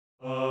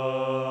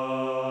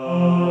And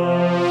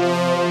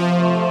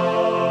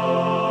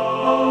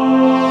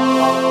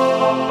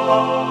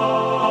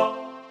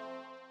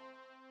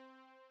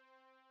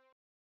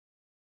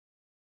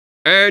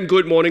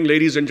good morning,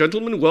 ladies and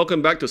gentlemen.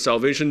 Welcome back to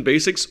Salvation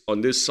Basics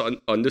on this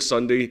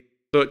Sunday,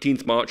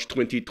 13th March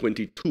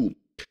 2022.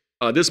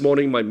 This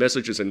morning, my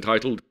message is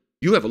entitled,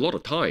 You Have a Lot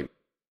of Time.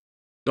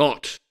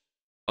 Not,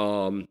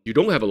 you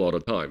don't have a lot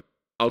of time.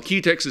 Our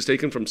key text is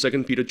taken from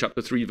 2 Peter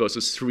chapter 3,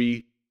 verses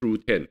 3 through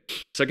 10.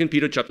 2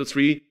 Peter chapter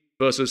 3,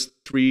 verses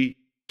 3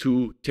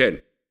 to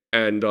 10.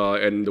 And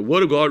the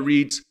Word of God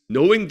reads,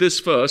 Knowing this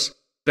first,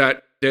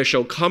 that there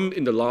shall come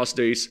in the last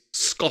days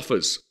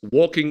scoffers,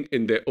 walking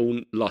in their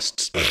own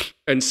lusts,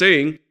 and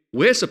saying,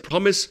 Where's the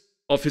promise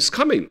of his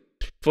coming?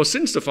 For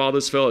since the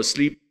fathers fell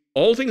asleep,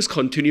 all things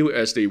continue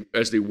as they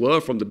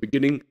were from the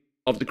beginning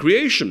of the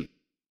creation.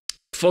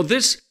 For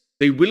this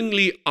they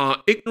willingly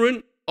are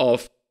ignorant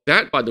of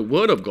that by the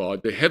word of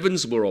God the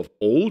heavens were of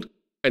old,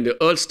 and the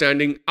earth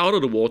standing out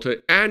of the water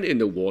and in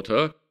the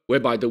water,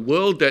 whereby the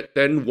world that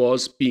then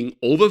was being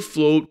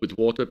overflowed with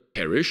water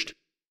perished.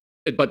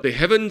 But the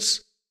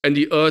heavens and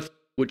the earth,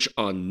 which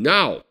are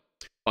now,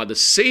 by the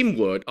same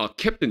word, are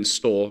kept in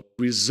store,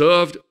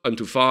 reserved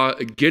unto fire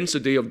against the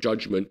day of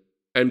judgment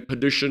and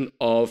perdition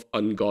of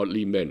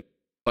ungodly men.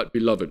 But,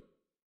 beloved,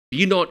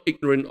 be not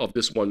ignorant of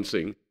this one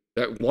thing,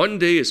 that one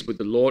day is with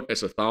the Lord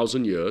as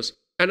 1,000 years,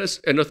 and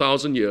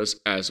 1,000 years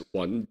as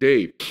one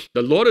day.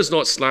 The Lord is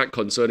not slack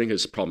concerning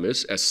his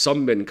promise, as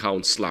some men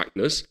count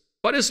slackness,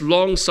 but is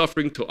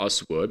long-suffering to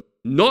usward,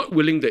 not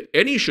willing that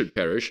any should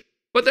perish,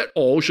 but that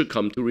all should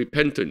come to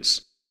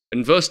repentance.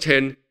 And verse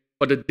 10,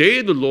 But the day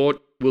of the Lord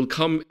will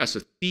come as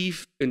a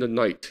thief in the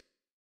night,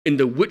 in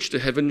the which the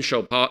heavens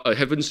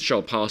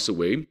shall pass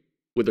away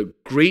with a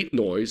great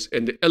noise,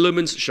 and the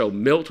elements shall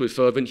melt with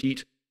fervent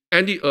heat,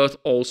 and the earth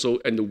also,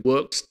 and the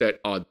works that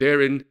are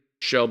therein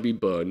shall be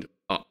burned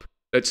up.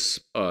 Let's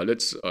bow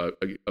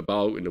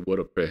in the word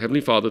of prayer.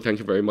 Heavenly Father, thank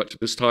you very much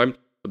at this time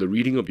for the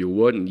reading of your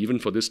word, and even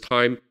for this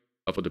time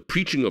for the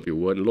preaching of your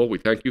word. And Lord, we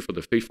thank you for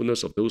the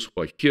faithfulness of those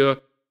who are here,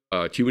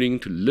 tuning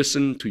to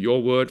listen to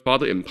your word.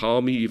 Father,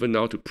 empower me even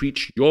now to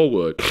preach your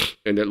word.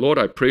 And that, Lord,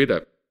 I pray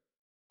that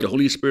the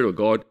Holy Spirit of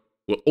God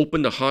will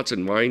open the hearts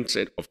and minds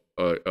of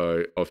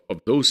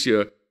those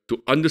here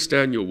to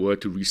understand your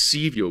word, to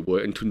receive your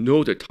word, and to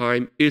know that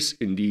time is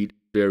indeed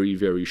very,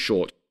 very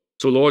short.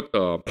 So, Lord,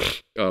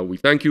 we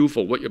thank you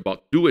for what you're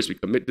about to do as we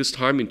commit this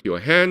time into your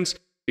hands.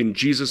 In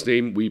Jesus'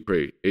 name we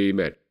pray.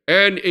 Amen.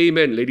 And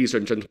amen, ladies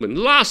and gentlemen.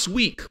 Last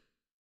week,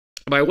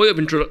 by way of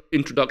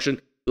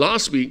introduction,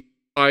 last week,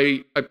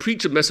 I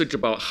preached a message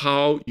about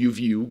how you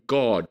view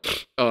God.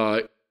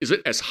 Is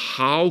it as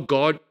how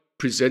God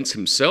presents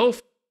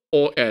himself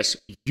or as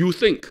you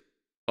think?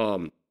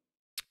 The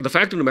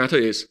fact of the matter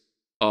is,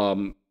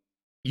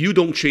 you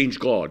don't change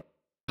God.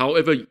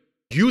 However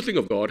you think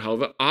of God,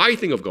 however I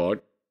think of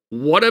God,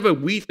 whatever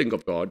we think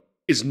of God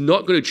is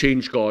not going to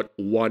change God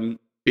one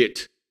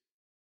bit.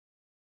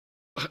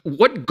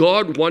 What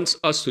God wants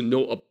us to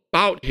know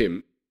about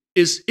him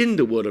is in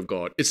the Word of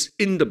God. It's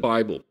in the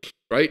Bible,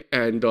 right?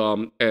 And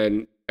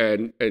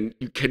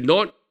you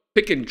cannot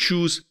pick and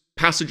choose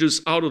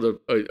passages out of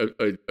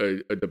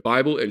the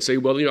Bible and say,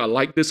 well, I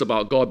like this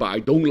about God, but I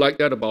don't like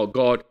that about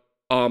God.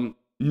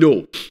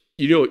 No,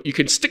 you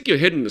can stick your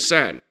head in the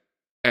sand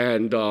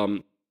and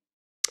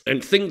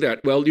think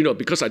that, well,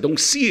 because I don't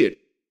see it,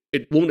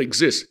 it won't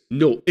exist.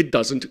 No, it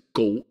doesn't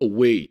go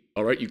away.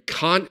 All right, you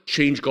can't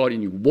change God,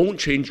 and you won't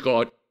change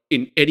God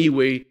in any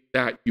way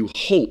that you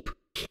hope.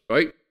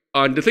 Right.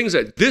 And the things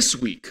that this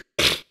week,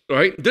 and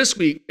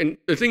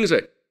the things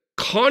that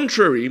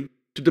contrary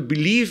to the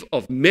belief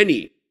of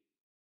many,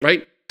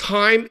 right,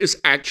 time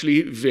is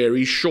actually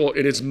very short,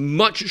 and it's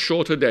much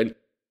shorter than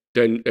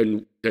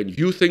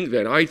you think,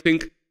 than I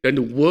think, than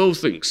the world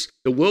thinks.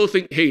 The world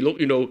think, hey, look,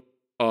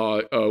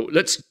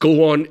 let's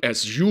go on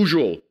as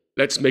usual.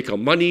 Let's make our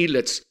money.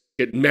 Let's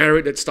get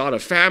married. Let's start a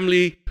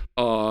family.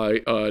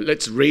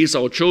 Let's raise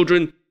our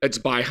children. Let's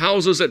buy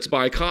houses. Let's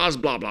buy cars.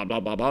 Blah blah blah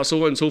blah blah.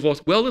 So on and so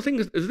forth. Well, the thing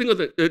of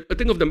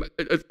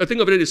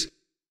it is,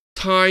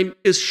 time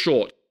is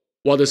short.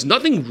 While there's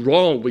nothing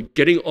wrong with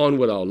getting on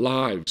with our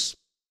lives,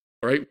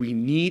 all right, we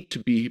need to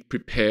be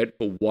prepared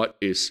for what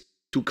is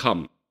to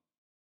come.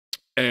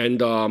 And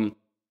 2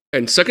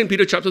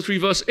 Peter chapter 3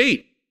 verse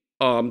 8,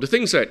 the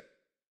thing said,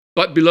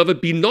 But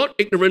beloved, be not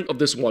ignorant of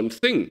this one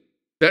thing,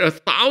 that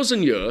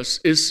 1,000 years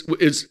is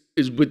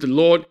with the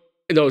Lord.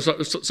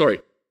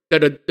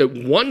 That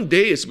one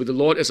day is with the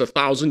Lord as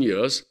 1,000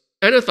 years,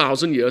 and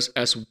 1,000 years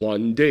as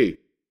one day.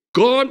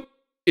 God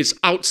is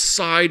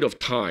outside of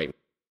time.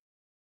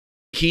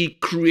 He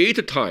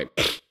created time.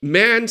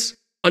 Man's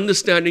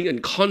understanding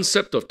and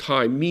concept of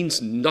time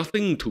means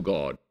nothing to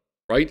God,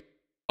 right?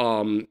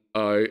 For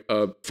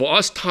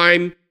us,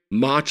 time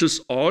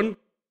marches on.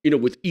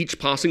 With each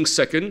passing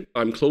second,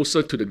 I'm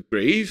closer to the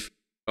grave.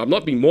 I'm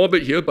not being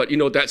morbid here, but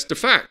that's the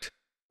fact,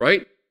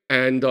 right?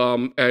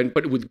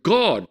 But with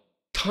God,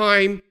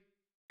 time,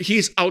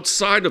 he's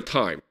outside of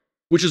time,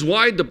 which is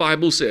why the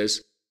Bible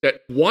says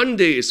that one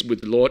day is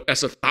with the Lord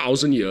as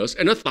 1,000 years,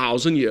 and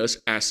 1,000 years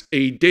as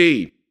a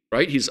day,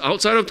 right? He's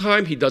outside of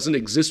time. He doesn't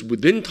exist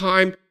within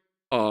time.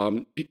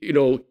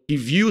 He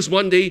views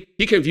one day.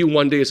 He can view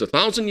one day as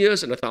 1,000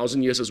 years, and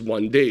 1,000 years as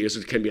one day.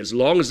 It can be as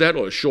long as that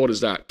or as short as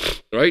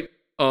that, right?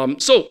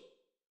 So,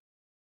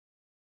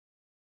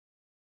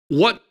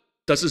 what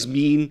does this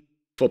mean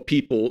for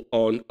people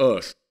on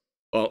earth?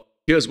 Well,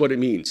 here's what it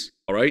means,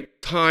 all right?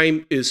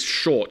 Time is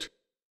short.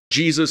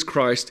 Jesus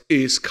Christ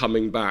is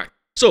coming back.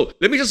 So,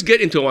 let me just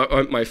get into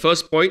my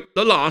first point,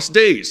 the last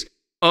days.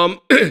 2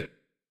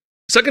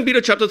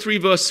 Peter chapter 3,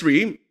 verse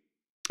 3,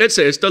 it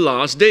says the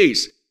last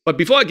days. But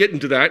before I get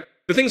into that,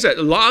 the thing is that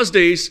the last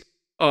days,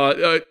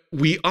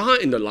 we are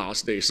in the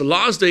last days. The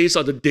last days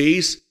are the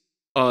days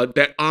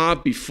that are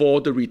before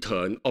the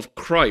return of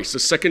Christ,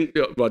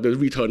 the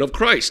return of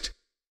Christ.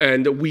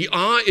 And we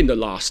are in the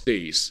last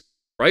days,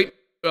 right?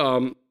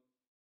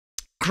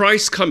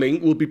 Christ's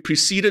coming will be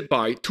preceded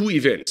by two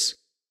events.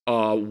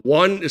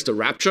 One is the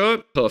rapture,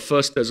 per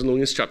 1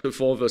 Thessalonians chapter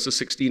 4, verses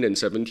 16 and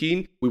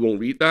 17. We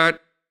won't read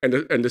that. And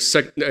the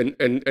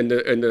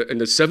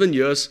 7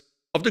 years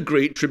of the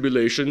Great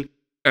Tribulation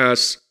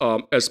as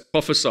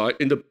prophesied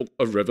in the book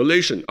of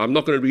Revelation. I'm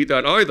not going to read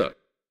that either.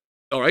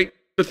 All right?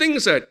 The thing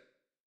is that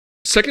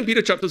 2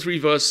 Peter chapter 3,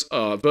 verse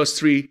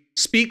 3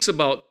 speaks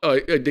about,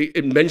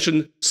 it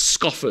mentioned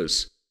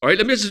scoffers. All right?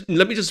 Let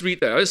me just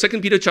read that.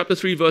 2 Peter chapter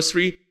 3, verse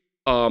 3,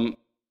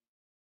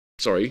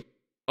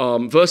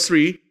 verse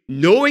 3,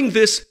 know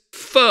this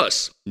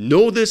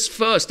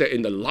first, that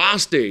in the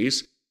last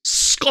days,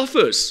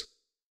 scoffers,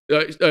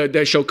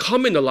 there shall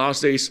come in the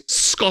last days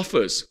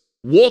scoffers,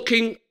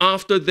 walking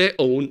after their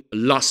own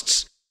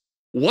lusts.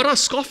 What are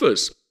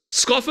scoffers?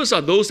 Scoffers are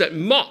those that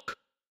mock.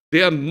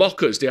 They are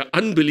mockers. They are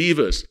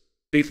unbelievers.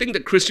 They think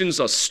that Christians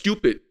are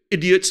stupid,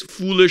 idiots,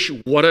 foolish,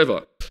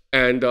 whatever,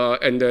 and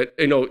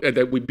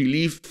that we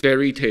believe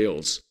fairy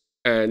tales.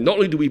 And not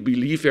only do we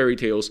believe fairy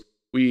tales,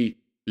 we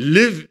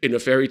live in a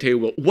fairy tale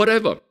world,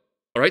 whatever.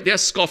 All right, they are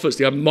scoffers.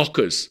 They are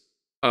mockers.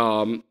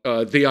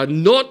 They are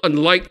not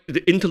unlike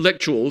the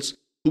intellectuals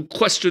who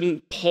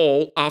questioned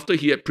Paul after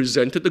he had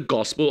presented the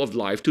gospel of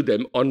life to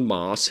them on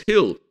Mars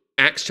Hill,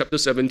 Acts chapter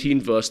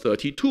 17, verse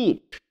 32.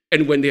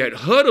 And when they had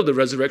heard of the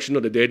resurrection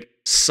of the dead,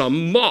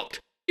 some mocked.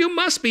 You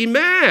must be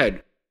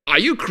mad. Are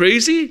you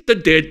crazy? The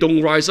dead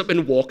don't rise up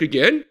and walk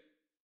again.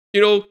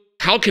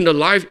 How can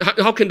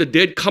the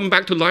dead come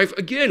back to life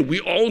again?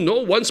 We all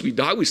know once we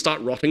die, we start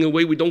rotting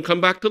away, we don't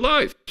come back to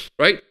life,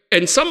 right?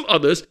 And some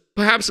others,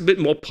 perhaps a bit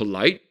more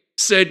polite,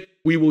 said,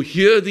 we will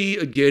hear thee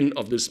again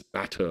of this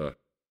matter.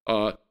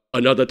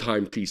 Another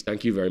time, please.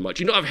 Thank you very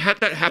much. I've had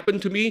that happen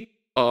to me.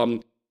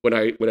 When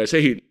I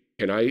say, hey,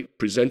 can I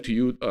present to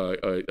you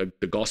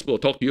the gospel or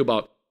talk to you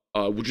about,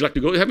 would you like to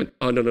go to heaven?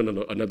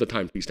 No. Another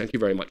time, please. Thank you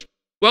very much.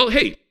 Well,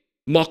 hey,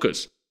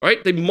 mockers,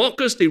 right? They mock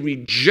us. They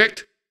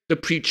reject the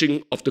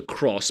preaching of the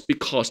cross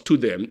because to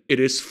them it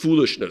is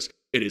foolishness.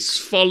 It is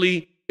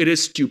folly. It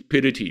is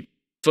stupidity.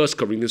 1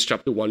 Corinthians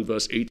chapter 1,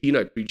 verse 18.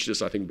 I preached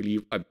this, I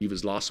believe it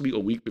was last week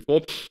or week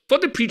before. For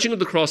the preaching of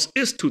the cross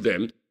is to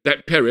them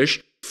that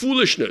perish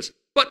foolishness,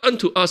 but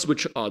unto us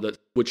which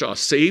are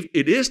saved,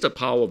 it is the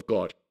power of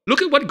God.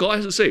 Look at what God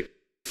has to say.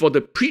 For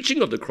the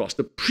preaching of the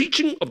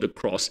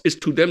cross is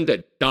to them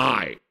that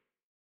die.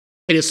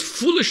 It is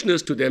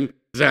foolishness to them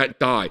that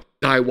die.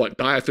 Die what?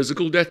 Die a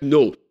physical death?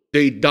 No,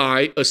 they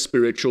die a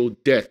spiritual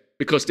death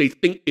because they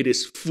think it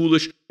is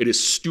foolish, it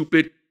is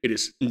stupid, it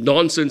is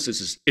nonsense, it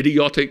is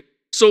idiotic.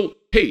 So,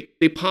 hey,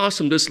 they pass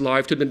from this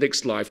life to the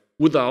next life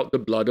without the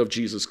blood of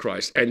Jesus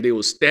Christ, and they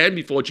will stand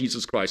before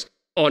Jesus Christ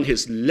on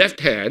his left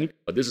hand.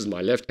 This is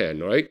my left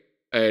hand, right?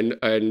 And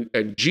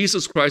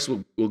Jesus Christ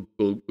will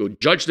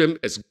judge them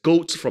as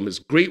goats from his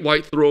great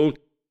white throne,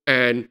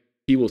 and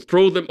he will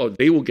throw them, or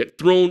they will get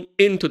thrown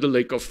into the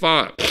lake of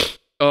fire.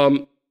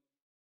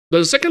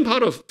 The second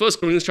part of 1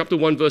 Corinthians chapter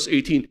 1, verse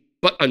 18,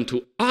 but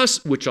unto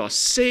us which are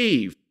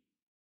saved.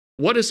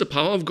 What is the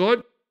power of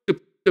God?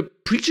 The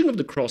preaching of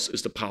the cross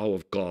is the power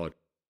of God.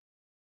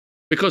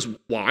 Because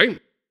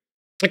why?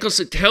 Because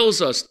it tells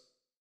us,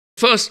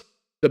 first,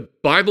 the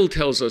Bible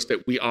tells us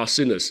that we are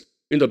sinners.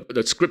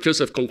 The scriptures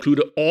have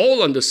concluded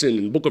all under sin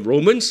in the book of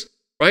Romans,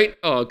 right?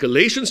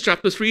 Galatians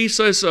chapter 3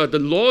 says the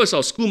law is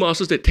our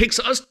schoolmasters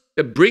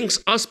that brings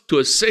us to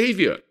a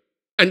Savior.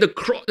 And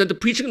the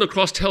preaching of the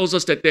cross tells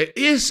us that there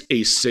is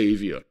a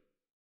Savior.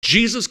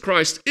 Jesus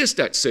Christ is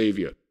that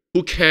Savior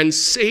who can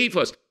save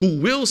us, who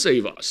will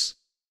save us,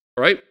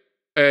 right?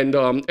 And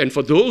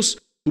for those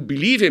who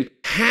believe him,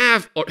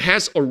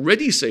 has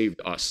already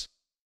saved us.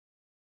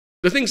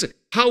 The thing is,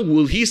 how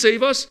will he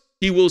save us?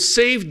 He will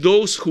save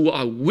those who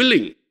are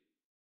willing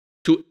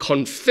to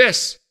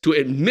confess, to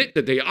admit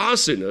that they are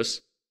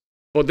sinners,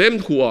 for them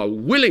who are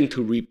willing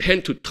to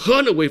repent, to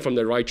turn away from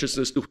their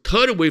righteousness, to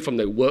turn away from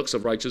their works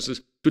of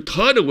righteousness, to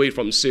turn away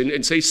from sin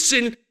and say,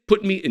 sin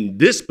put me in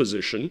this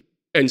position,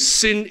 and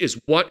sin is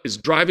what is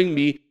driving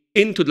me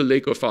into the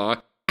lake of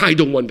fire. I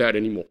don't want that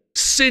anymore.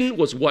 Sin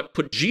was what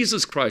put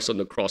Jesus Christ on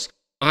the cross.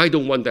 I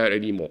don't want that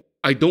anymore.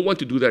 I don't want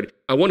to do that.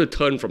 I want to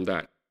turn from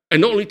that.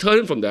 And not only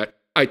turn from that,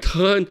 I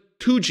turn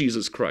to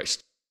Jesus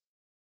Christ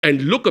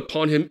and look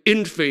upon him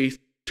in faith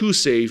to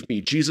save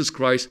me. Jesus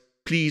Christ,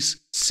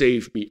 please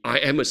save me. I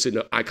am a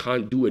sinner. I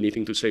can't do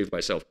anything to save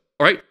myself.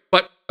 All right?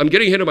 But I'm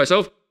getting ahead of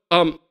myself.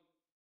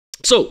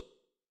 So,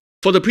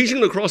 for the preaching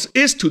of the cross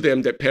is to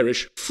them that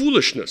perish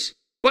foolishness,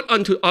 but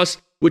unto us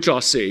which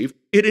are saved,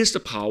 it is the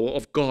power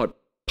of God.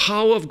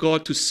 Power of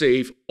God to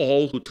save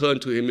all who turn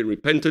to him in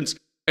repentance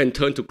and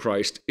turn to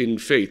Christ in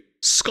faith.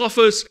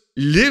 Scoffers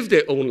live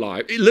their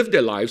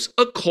lives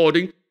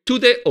according to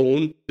their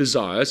own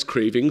desires,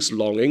 cravings,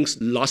 longings,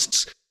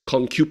 lusts,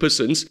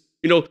 concupiscence.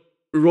 You know,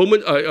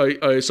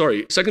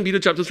 2 Peter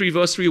chapter 3,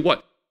 verse 3,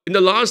 what? In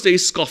the last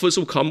days, scoffers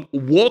will come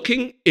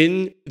walking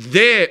in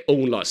their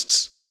own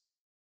lusts.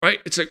 Right?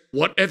 It's like,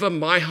 whatever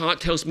my heart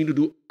tells me to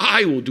do,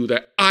 I will do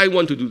that. I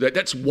want to do that.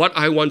 That's what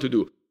I want to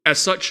do. As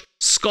such,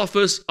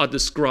 scoffers are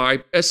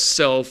described as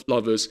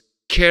self-lovers,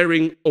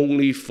 caring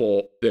only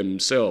for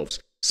themselves.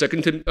 2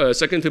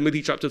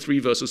 Timothy chapter 3,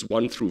 verses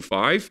 1 through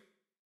 5.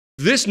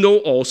 This know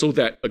also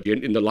that,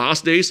 again, in the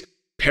last days,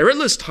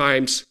 perilous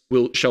times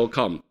shall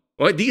come.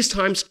 Right? These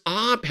times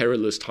are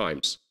perilous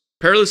times.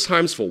 Perilous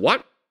times for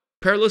what?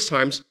 Perilous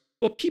times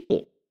for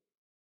people.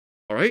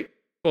 All right?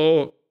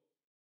 For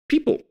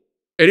people.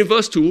 And in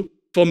verse 2,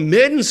 for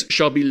men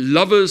shall be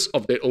lovers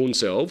of their own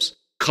selves,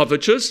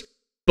 covetous,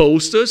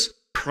 boasters,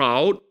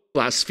 proud,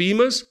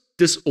 blasphemers,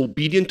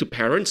 disobedient to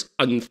parents,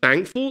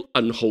 unthankful,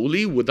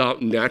 unholy,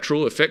 without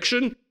natural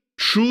affection,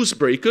 truce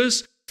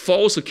breakers,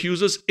 false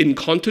accusers,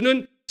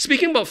 incontinent.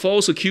 Speaking about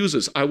false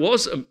accusers, I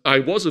was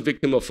a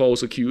victim of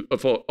false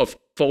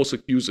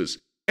accusers,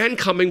 and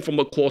coming from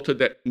a quarter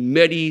that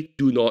many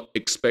do not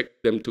expect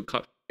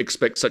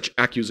such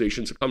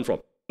accusations to come from.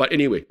 But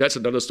anyway, that's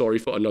another story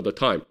for another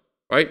time.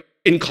 Right?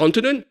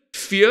 Incontinent,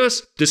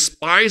 fierce,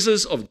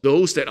 despisers of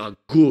those that are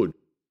good.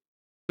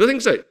 The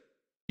things like,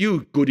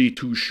 you goody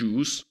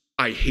two-shoes,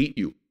 I hate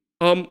you.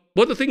 Well,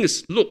 the thing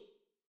is, look,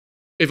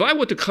 if I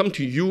were to come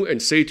to you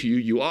and say to you,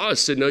 you are a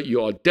sinner,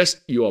 you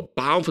are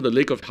bound for the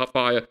lake of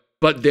fire,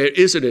 but there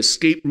is an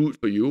escape route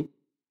for you,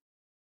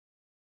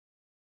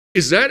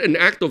 is that an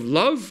act of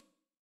love?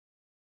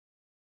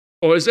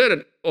 Or is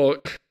that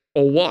or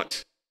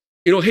what?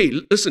 You know, hey,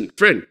 listen,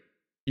 friend,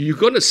 you're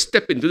going to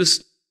step into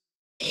this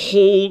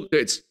hole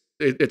that's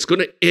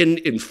going to end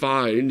in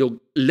fire. You know,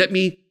 let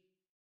me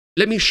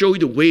show you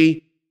the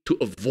way to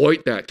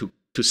avoid that,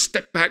 to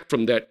step back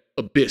from that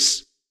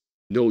abyss.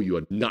 No, you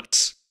are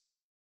nuts.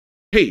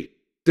 Hey,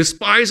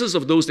 despisers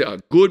of those that are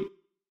good.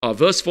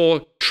 Verse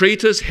 4,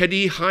 traitors,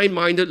 heady,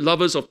 high-minded,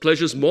 lovers of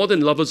pleasures more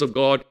than lovers of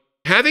God,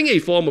 having a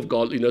form of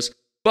godliness,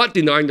 but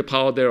denying the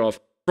power thereof.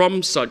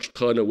 From such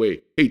turn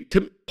away. Hey,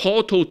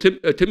 Paul told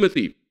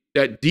Timothy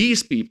that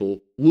these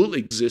people will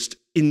exist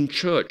in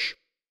church.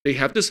 They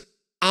have this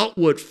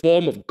outward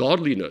form of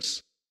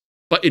godliness,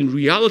 but in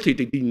reality,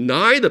 they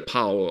deny the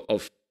power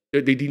of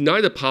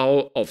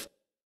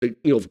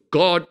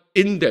God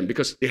in them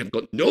because they have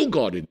got no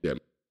God in them.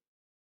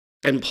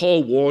 And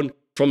Paul warned,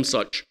 from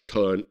such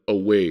turn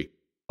away.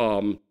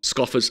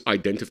 Scoffers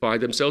identify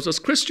themselves as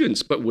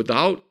Christians, but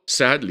without,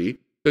 sadly,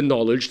 the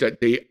knowledge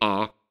that they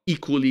are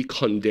equally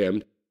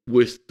condemned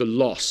with the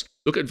lost.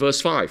 Look at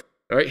verse 5.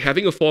 Right?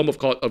 Having a form of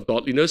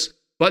godliness,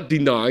 but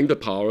denying the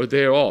power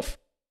thereof.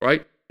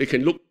 Right? They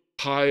can look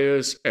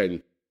pious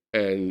and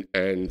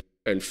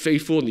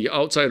faithful on the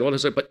outside and all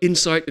that, but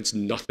inside it's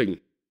nothing.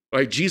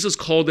 Right? Jesus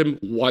called them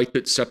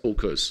whited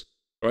sepulchres.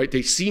 Right?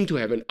 They seem to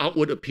have an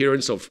outward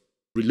appearance of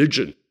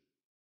religion,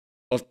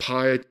 of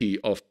piety,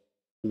 of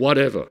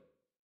whatever.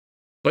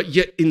 But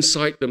yet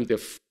inside them, they're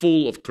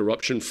full of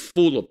corruption,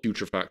 full of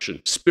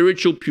putrefaction,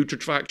 spiritual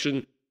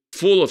putrefaction,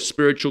 full of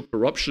spiritual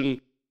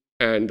corruption,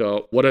 and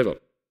whatever.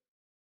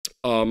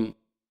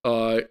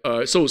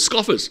 So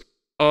scoffers.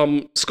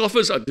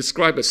 Scoffers are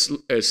described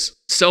as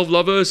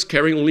self-lovers,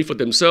 caring only for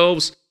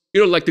themselves.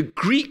 You know, like the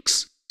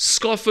Greeks,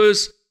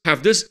 scoffers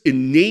have this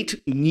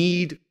innate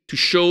need to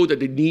show that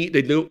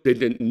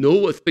they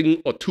know a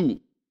thing or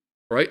two,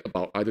 right,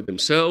 about either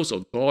themselves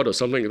or God or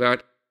something like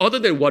that, other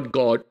than what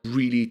God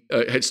really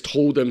has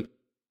told them,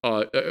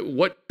 other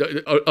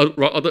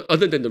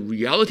than the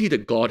reality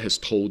that God has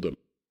told them.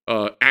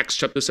 Acts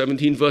chapter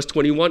 17, verse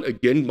 21,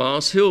 again,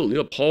 Mars Hill. You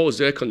know, Paul is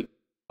there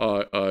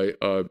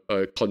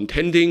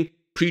contending,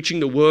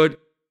 preaching the word,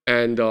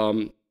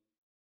 and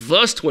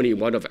verse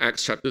 21 of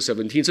Acts chapter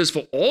 17 says,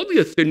 for all the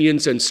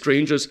Athenians and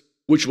strangers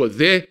which were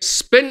there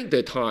spent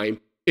their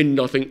time in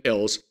nothing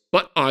else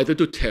but either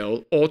to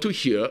tell or to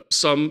hear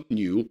some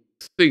new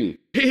thing.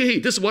 Hey,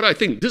 this is what I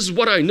think. This is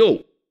what I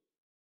know.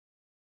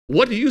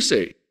 What do you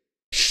say?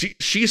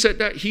 She said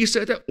that. He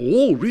said that.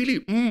 Oh, really?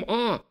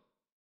 The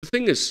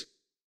thing is,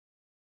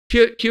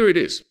 here it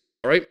is.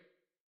 All right.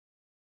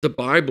 The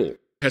Bible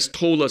has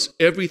told us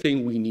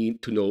everything we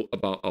need to know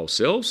about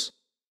ourselves,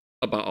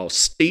 about our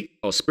state,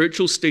 our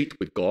spiritual state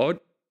with God,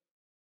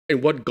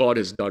 and what God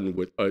has done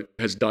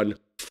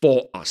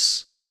for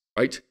us.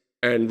 Right.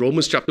 And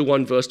Romans chapter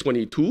 1, verse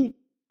 22.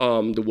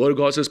 The word of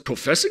God says,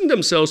 professing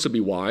themselves to be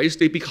wise,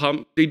 they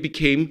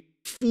became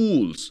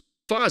fools.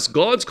 As far as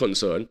God's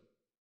concerned,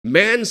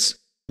 man's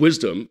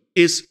wisdom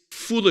is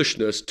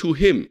foolishness to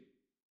him.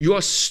 You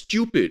are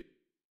stupid.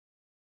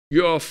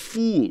 You are a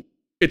fool.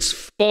 It's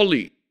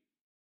folly.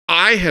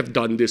 I have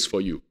done this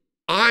for you.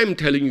 I'm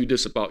telling you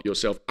this about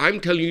yourself. I'm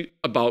telling you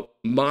about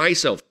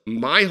myself,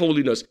 my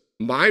holiness,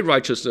 my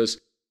righteousness,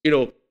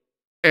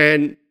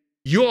 and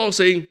you're all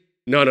saying,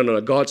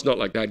 no, God's not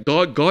like that.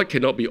 God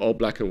cannot be all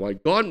black and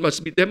white.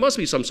 There must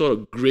be some sort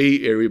of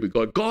gray area with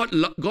God.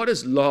 God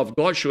is love.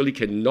 God surely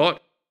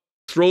cannot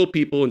throw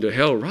people into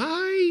hell,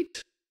 right?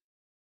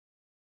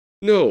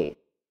 No,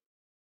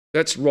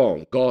 that's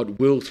wrong. God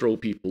will throw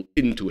people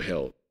into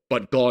hell.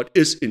 But God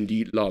is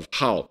indeed love.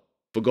 How?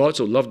 For God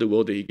so loved the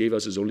world that he gave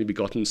us his only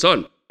begotten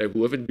Son, that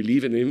whoever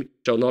believes in him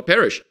shall not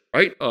perish.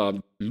 Right?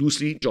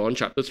 Loosely, John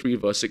chapter 3,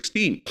 verse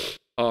 16.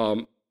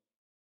 And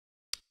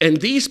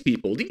these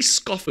people, these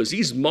scoffers,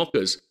 these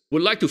mockers,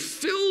 would like to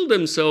fill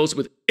themselves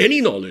with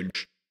any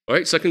knowledge.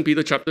 Right? 2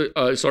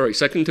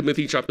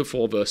 Timothy chapter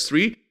 4, verse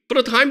 3. For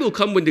the time will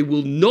come when they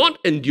will not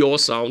endure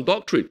sound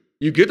doctrine.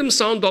 You give them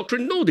sound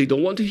doctrine? No, they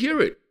don't want to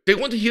hear it. They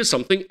want to hear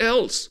something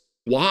else.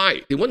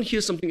 Why? They want to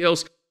hear something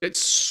else that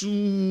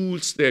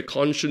soothes their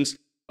conscience,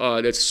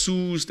 that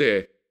soothes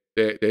their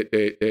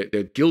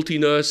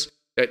guiltiness,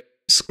 that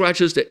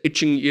scratches their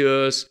itching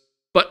ears.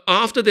 But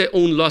after their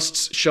own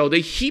lusts shall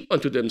they heap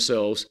unto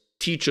themselves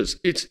teachers.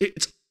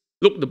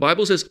 Look, the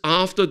Bible says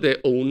after their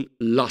own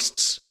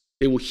lusts,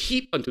 they will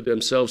heap unto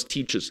themselves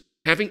teachers,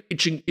 having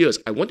itching ears.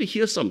 I want to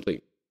hear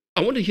something.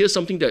 I want to hear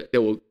something that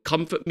will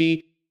comfort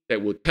me,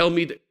 that will tell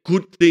me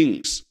good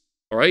things.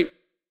 All right?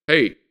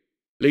 Hey,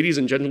 ladies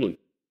and gentlemen,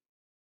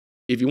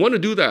 if you want to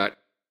do that,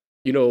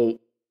 if you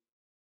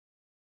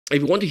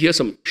want to hear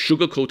some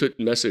sugar-coated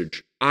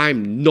message,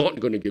 I'm not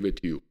going to give it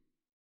to you.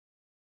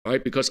 All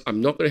right? Because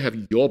I'm not going to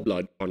have your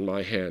blood on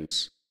my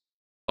hands.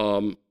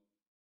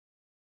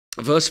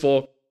 Verse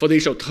 4, for they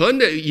shall turn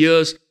their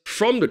ears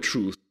from the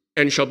truth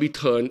and shall be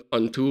turned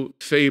unto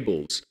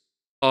fables.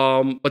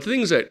 But the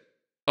thing is that,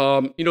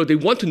 they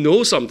want to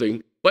know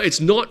something, but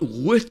it's not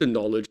with the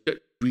knowledge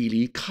that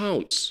really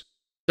counts.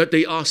 That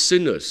they are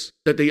sinners,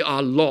 that they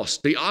are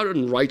lost, they are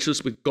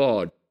unrighteous with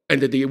God, and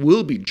that they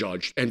will be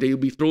judged, and they will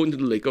be thrown into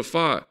the lake of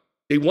fire.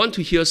 They want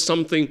to hear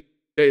something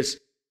that is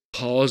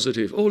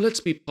positive. Oh,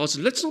 let's be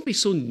positive. Let's not be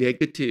so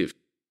negative.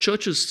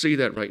 Churches say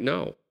that right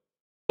now.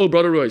 Oh,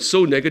 Brother Roy,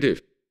 so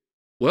negative.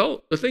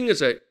 Well, the thing is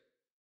that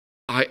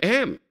I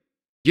am.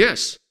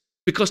 Yes,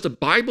 because the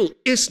Bible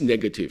is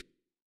negative.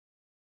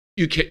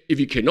 If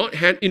you cannot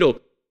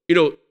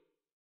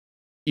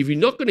if you're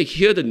not going to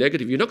hear the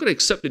negative, you're not going to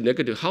accept the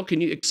negative, how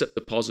can you accept the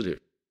positive?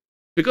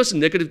 Because the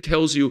negative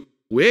tells you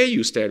where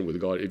you stand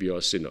with God if you're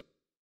a sinner.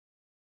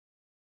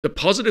 The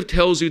positive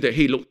tells you that,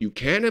 hey, look, you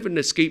can have an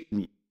escape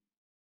route.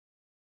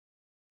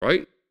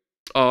 Right?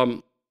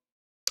 So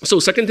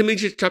 2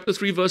 Timothy chapter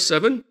 3, verse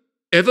 7,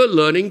 ever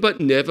learning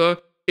but never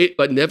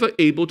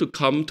able to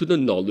come to the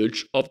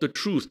knowledge of the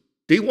truth.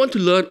 They want to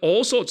learn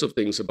all sorts of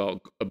things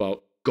about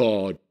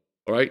God,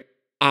 all right,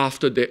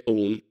 after their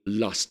own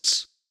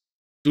lusts.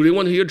 Do they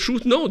want to hear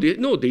truth? No, they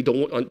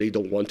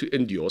don't want to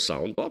endure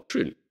sound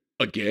doctrine.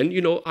 Again,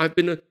 I've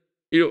been on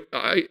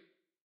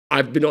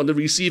the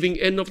receiving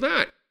end of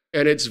that,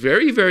 and it's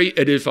very, very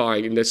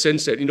edifying in the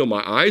sense that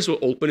my eyes were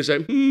open and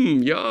said,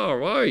 yeah,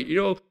 right,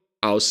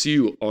 I'll see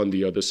you on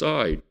the other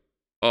side.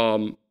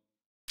 And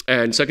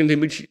 2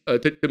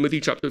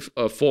 Timothy chapter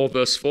 4,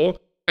 verse 4,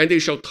 and they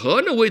shall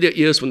turn away their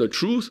ears from the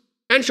truth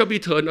and shall be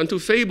turned unto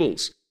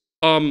fables.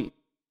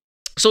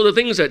 So the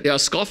thing is that there are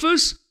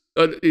scoffers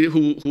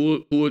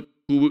who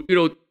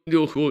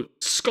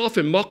scoff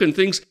and mock and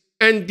things,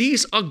 and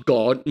these are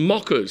God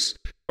mockers,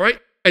 right?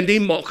 And they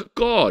mock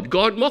God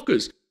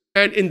mockers.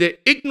 And in their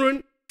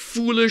ignorant,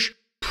 foolish,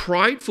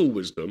 prideful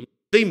wisdom,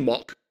 they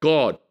mock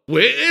God.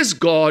 Where is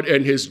God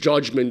and his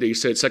judgment, they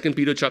said, 2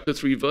 Peter chapter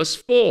 3, verse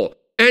 4,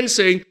 and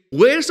saying,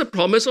 where's the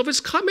promise of his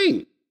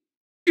coming?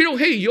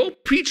 Hey, you'll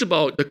preach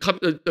about the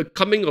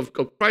coming of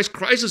Christ.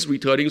 Christ is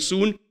returning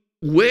soon.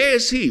 Where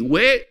is he?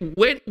 Where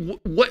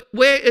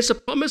is the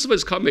promise of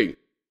his coming?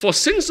 For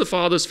since the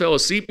fathers fell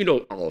asleep,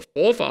 our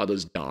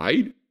forefathers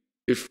died.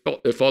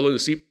 They've fallen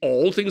asleep.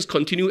 All things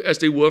continue as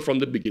they were from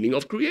the beginning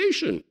of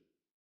creation.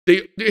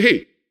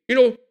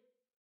 It's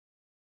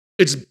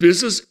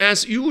business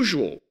as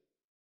usual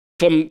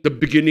from the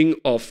beginning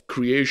of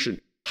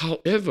creation.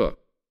 However,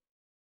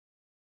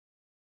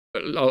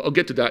 I'll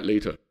get to that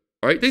later.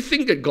 All right? They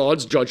think that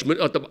God's judgment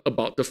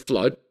about the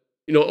flood,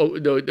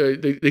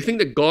 they think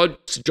that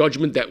God's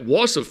judgment that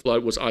was a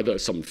flood was either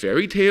some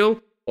fairy tale,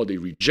 or they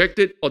reject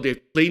it, or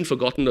they've plain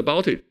forgotten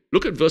about it.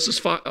 Look at verses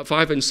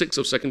 5 and 6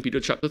 of 2 Peter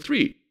chapter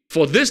 3.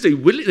 For this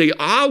they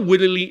are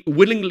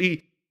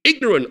willingly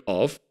ignorant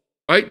of,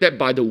 right, that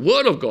by the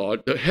word of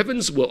God the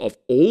heavens were of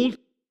old,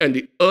 and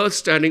the earth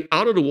standing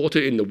out of the water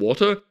in the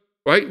water,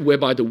 right,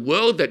 whereby the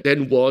world that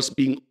then was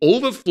being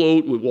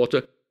overflowed with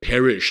water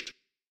perished.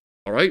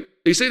 All right?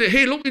 They say that,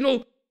 hey, look,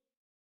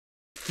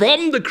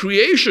 from the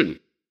creation.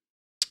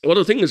 Well,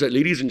 the thing is that,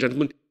 ladies and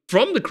gentlemen,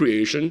 from the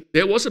creation,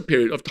 there was a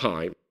period of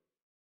time,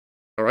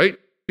 all right,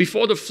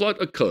 before the flood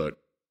occurred.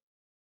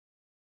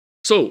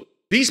 So,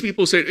 these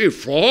people said, hey,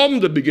 from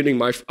the beginning,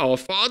 our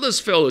fathers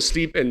fell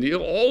asleep and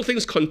all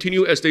things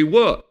continue as they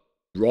were.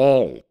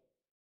 Wrong.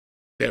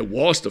 There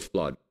was the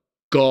flood.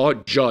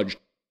 God judged.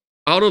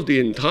 Out of the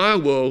entire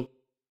world,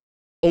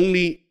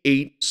 only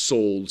 8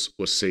 souls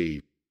were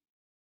saved.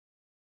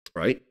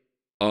 Right?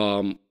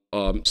 So,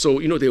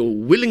 they will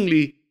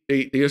willingly,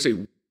 they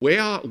say,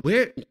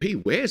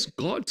 where's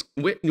God's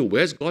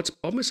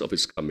promise of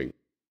his coming?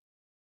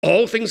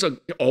 All things have,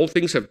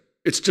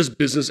 it's just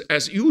business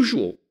as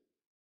usual.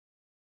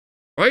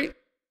 Right?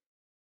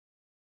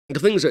 The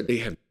thing is that they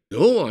have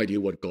no idea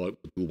what God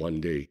will do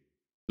one day.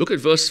 Look at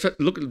verse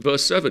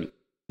 7.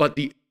 But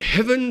the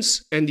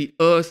heavens and the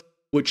earth,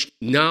 which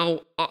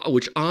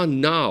are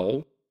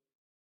now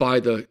by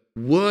the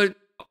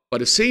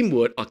same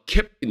word, are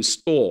kept in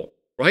store.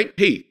 Right?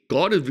 Hey,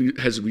 God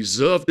has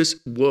reserved this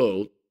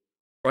world,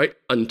 right,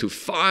 unto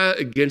fire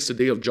against the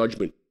day of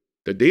judgment.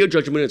 The day of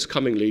judgment is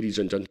coming, ladies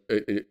and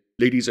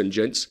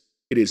gents.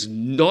 It is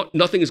not.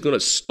 Nothing is going to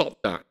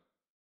stop that.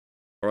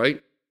 All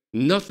right?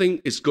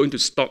 Nothing is going to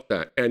stop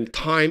that. And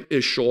time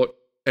is short,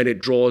 and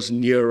it draws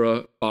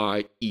nearer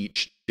by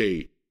each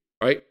day.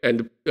 Right?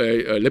 And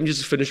let me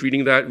just finish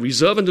reading that.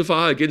 Reserve unto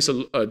fire against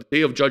a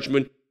day of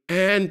judgment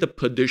and the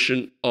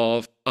perdition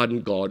of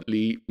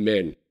ungodly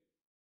men.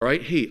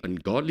 Right? Hey,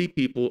 ungodly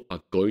people are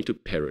going to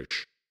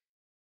perish.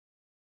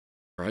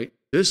 Right?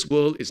 This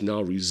world is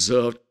now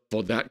reserved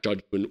for that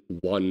judgment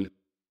one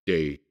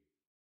day.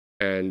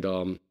 And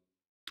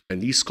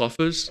these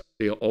scoffers,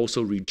 they are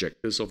also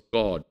rejectors of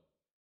God.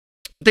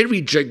 They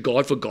reject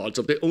God for gods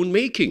of their own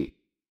making.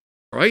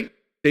 Right?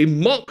 They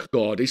mock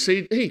God. They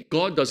say, hey,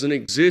 God doesn't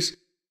exist.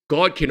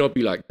 God cannot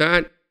be like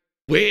that.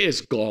 Where is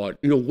God?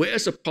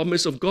 Where's the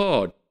promise of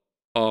God?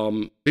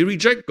 They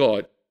reject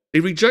God. They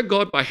reject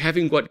God by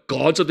having what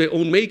gods of their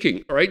own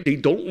making. All right? They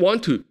don't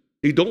want to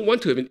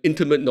have an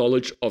intimate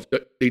knowledge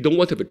they don't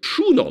want to have a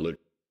true knowledge,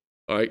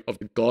 all right, of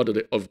the God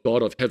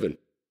of heaven.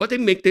 But they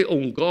make their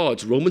own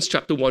gods. Romans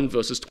chapter 1,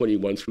 verses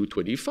 21 through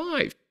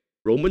 25.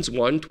 Romans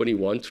 1,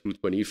 21 through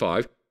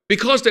 25.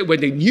 Because when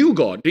they knew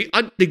God,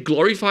 they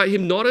glorified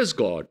him not as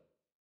God.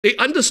 They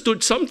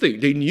understood something.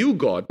 They knew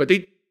God, but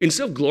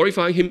instead of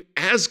glorifying him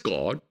as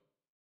God,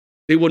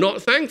 they were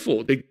not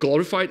thankful. They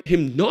glorified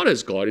him not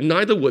as God, and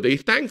neither were they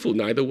thankful.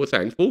 Neither were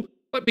thankful,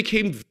 but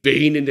became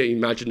vain in their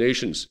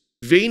imaginations.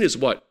 Vain is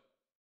what?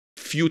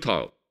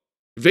 Futile.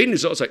 Vain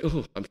is not like,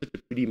 oh, I'm such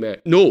a pretty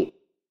man. No.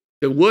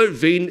 The word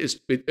vain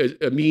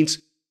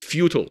means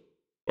futile.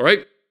 All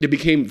right? They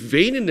became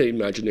vain in their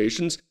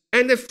imaginations,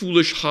 and their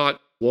foolish heart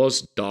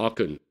was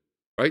darkened.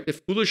 Right? The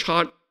foolish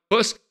heart,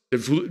 first,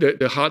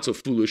 the hearts are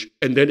foolish,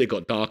 and then it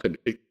got darkened.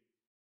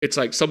 It's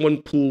like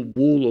someone pulled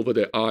wool over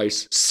their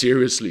eyes,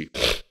 seriously.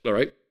 All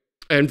right?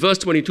 And verse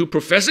 22,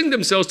 professing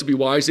themselves to be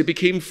wise, they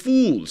became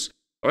fools.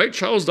 All right?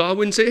 Charles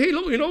Darwin said, hey,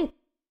 look,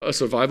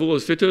 survival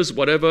of the fittest,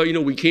 whatever,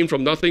 we came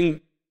from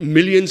nothing,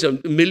 millions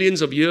and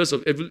millions of years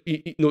of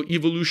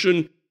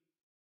evolution.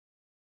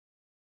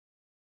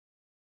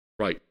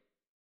 Right.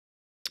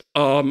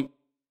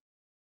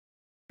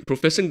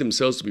 Professing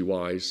themselves to be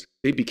wise,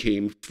 they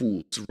became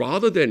fools.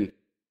 Rather than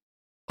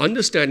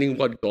understanding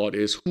what God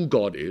is, who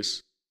God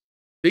is,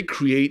 they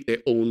create their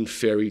own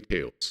fairy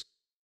tales,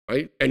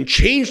 right? And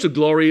change the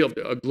glory of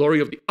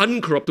the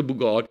uncorruptible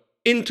God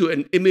into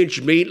an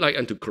image made like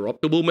unto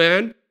corruptible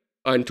man,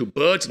 and to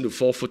birds and to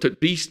four-footed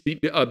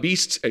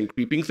beasts and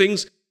creeping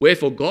things.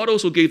 Wherefore God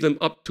also gave them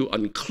up to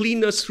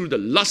uncleanness through the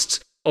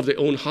lusts of their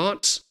own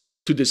hearts,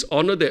 to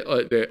dishonor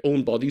their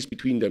own bodies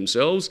between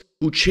themselves,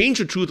 who change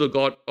the truth of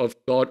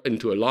God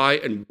into a lie,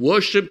 and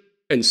worship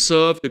and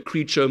serve the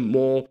creature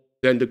more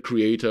than the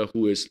Creator,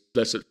 who is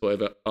blessed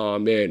forever.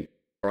 Amen.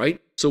 All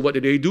right? So what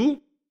did they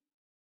do?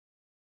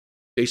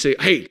 They say,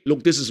 hey,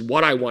 look, this is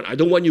what I want. I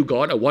don't want you,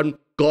 God. I want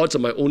gods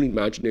of my own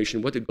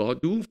imagination. What did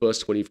God do? Verse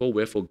 24,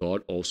 wherefore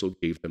God also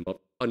gave them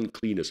up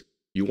uncleanness.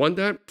 You want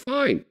that?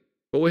 Fine.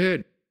 Go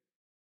ahead.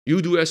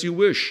 You do as you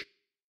wish.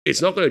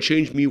 It's not going to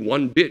change me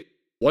one bit.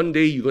 One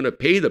day you're going to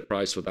pay the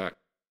price for that.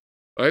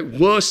 All right?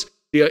 Worse,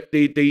 they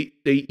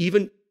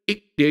even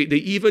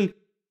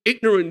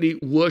ignorantly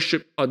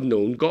worship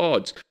unknown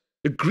gods.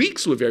 The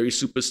Greeks were very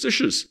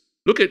superstitious.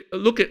 Look at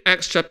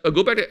Acts chapter.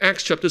 Go back to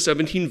Acts chapter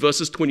 17,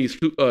 verses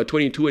 22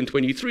 and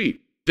 23.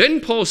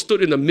 Then Paul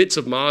stood in the midst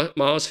of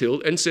Mars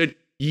Hill and said,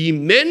 "Ye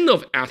men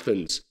of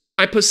Athens,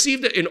 I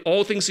perceive that in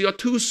all things ye are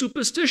too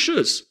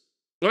superstitious."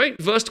 Right?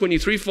 Verse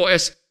 23. For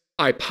as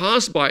I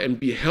passed by and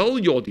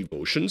beheld your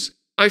devotions,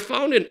 I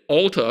found an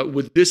altar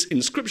with this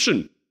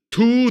inscription: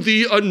 "To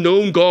the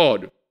unknown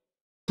God,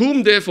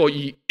 whom therefore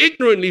ye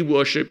ignorantly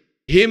worship,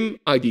 him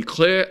I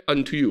declare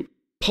unto you."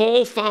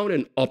 Paul found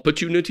an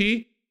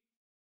opportunity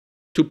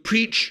to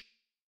preach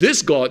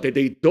this God that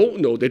they don't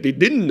know, that they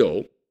didn't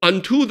know,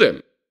 unto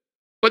them.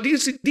 But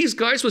these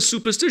guys were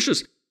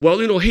superstitious. Well,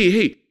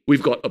 hey,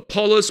 we've got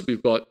Apollos,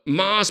 we've got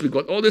Mars, we've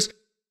got all this,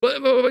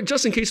 but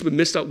just in case we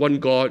missed out one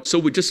God, so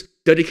we just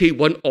dedicate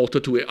one altar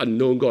to an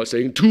unknown God,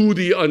 saying, "To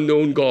the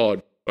unknown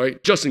God,"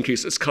 right? Just in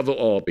case, let's cover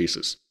all our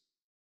bases.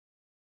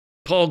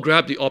 Paul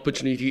grabbed the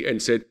opportunity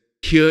and said,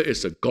 here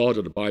is the God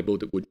of the Bible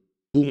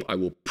whom I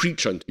will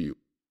preach unto you.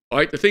 All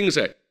right, the thing is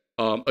that,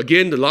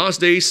 again, the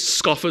last days,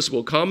 scoffers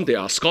will come. They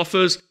are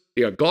scoffers.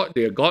 They are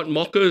God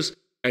mockers,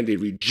 and they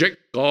reject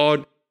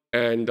God.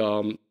 And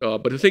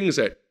but the thing is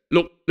that,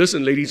 look,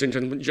 listen, ladies and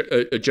gentlemen,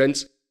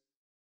 gents,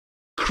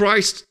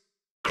 Christ's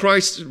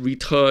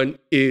return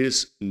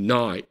is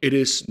nigh. It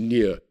is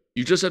near.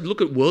 You just have to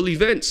look at world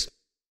events.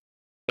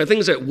 The thing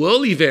is that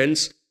world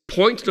events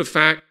point to the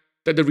fact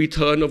that the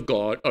return of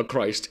God, or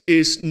Christ,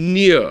 is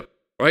near.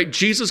 Right?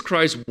 Jesus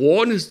Christ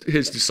warned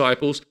his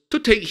disciples to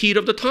take heed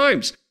of the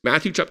times.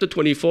 Matthew chapter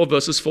 24,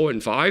 verses 4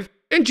 and 5.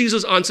 And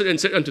Jesus answered and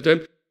said unto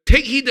them,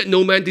 take heed that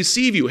no man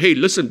deceive you. Hey,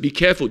 listen, be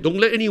careful. Don't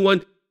let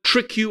anyone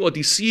trick you or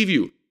deceive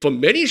you. For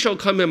many shall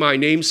come in my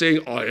name, saying,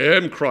 I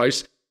am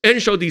Christ,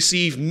 and shall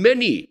deceive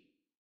many.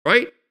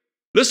 Right?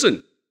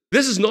 Listen,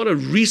 this is not a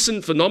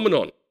recent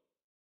phenomenon.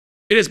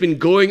 It has been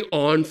going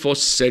on for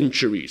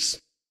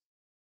centuries.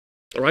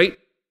 Right?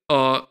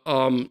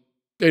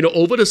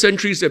 Over the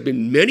centuries, there have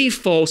been many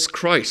false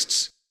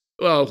Christs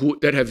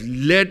that have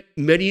led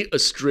many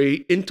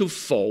astray into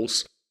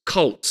false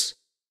cults.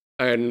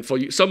 And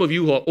for some of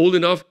you who are old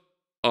enough,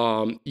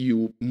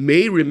 you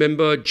may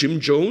remember Jim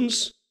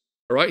Jones.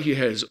 All right, he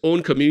has his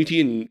own community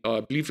in,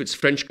 I believe it's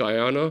French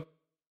Guyana.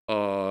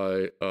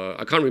 I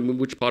can't remember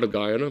which part of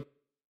Guyana.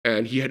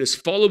 And he had his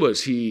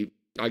followers. And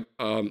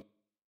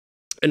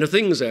the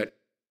thing is that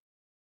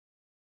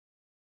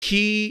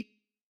he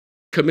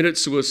committed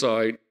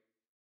suicide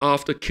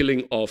after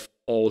killing off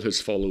all his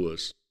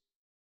followers.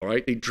 All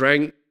right, they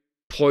drank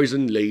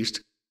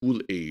poison-laced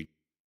Kool-Aid,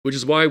 which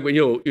is why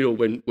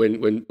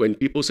when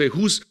people say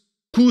whose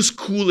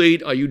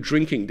Kool-Aid are you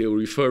drinking, they were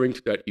referring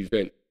to that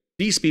event.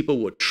 These people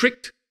were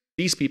tricked.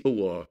 These people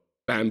were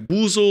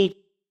bamboozled.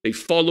 They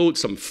followed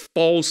some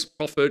false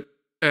prophet,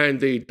 and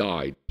they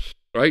died.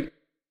 Right?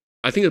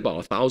 I think about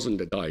 1,000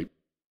 that died.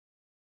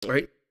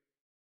 Right?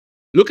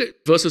 Look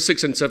at verses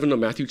 6 and 7 of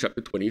Matthew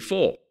chapter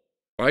 24.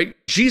 Right?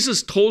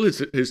 Jesus told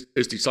his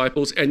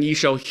disciples, and ye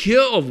shall hear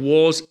of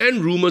wars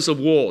and rumors of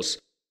wars.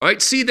 Right?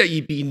 See that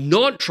ye be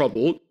not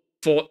troubled,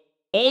 for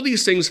all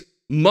these things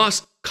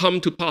must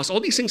come to pass. All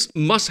these things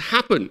must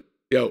happen.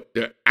 There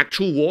are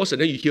actual wars, and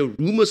then you hear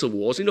rumors of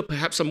wars.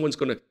 Perhaps some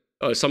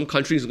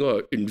country is going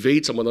to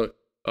invade some other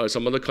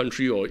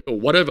country or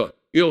whatever.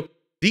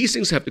 These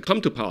things have to come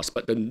to pass,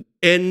 but the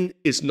end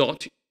is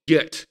not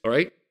yet. All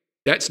right?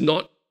 The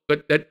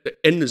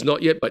end is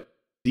not yet, but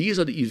these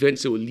are the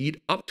events that will lead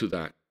up to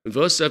that. In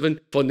verse 7,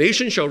 for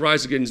nation shall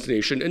rise against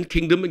nation, and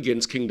kingdom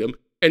against kingdom,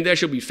 and there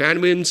shall be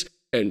famines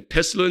and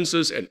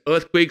pestilences and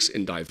earthquakes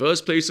in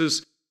diverse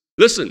places.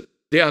 Listen,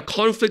 there are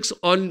conflicts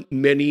on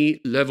many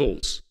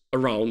levels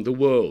around the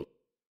world.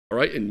 All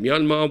right, in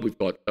Myanmar, we've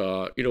got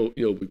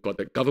we've got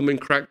that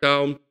government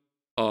crackdown.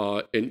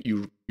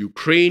 In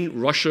Ukraine,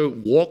 Russia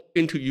walked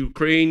into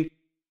Ukraine.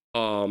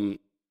 Who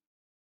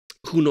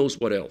knows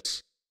what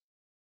else?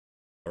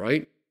 All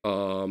right.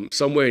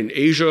 Somewhere in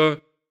Asia,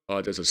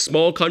 there's a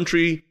small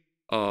country.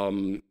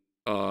 I'll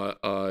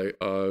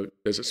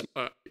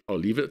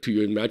leave it to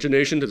your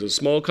imagination. There's a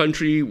small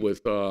country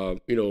with a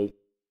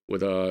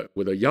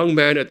young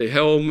man at the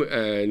helm,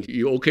 and he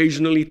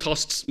occasionally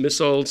tosses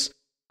missiles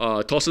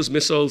across the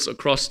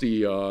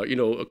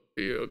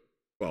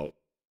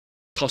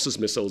tosses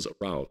missiles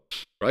around.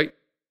 Right.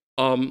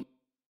 The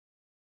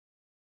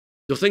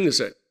thing is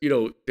that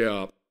there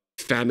are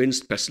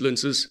famines,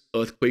 pestilences,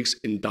 earthquakes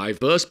in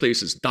diverse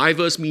places.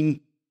 Diverse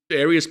mean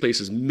various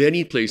places,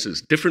 many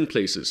places, different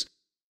places.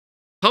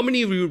 How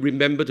many of you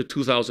remember the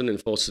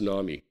 2004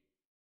 tsunami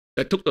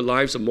that took the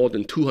lives of more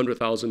than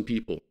 200,000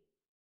 people?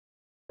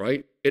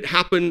 Right? It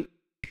happened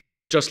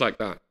just like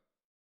that.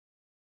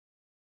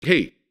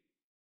 Hey,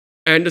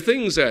 and the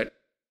thing is that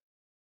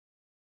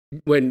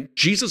when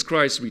Jesus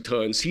Christ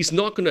returns, he's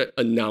not going to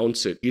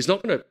announce it. He's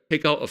not going to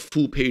take out a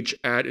full-page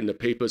ad in the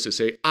papers to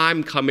say,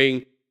 I'm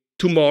coming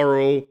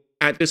tomorrow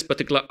at this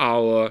particular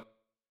hour,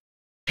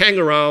 hang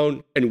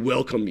around and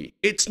welcome me.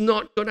 It's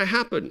not going to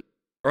happen.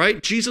 All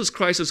right? Jesus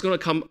Christ is going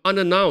to come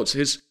unannounced.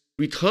 His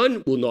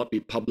return will not be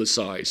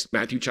publicized.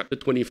 Matthew chapter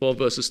 24,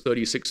 verses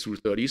 36 through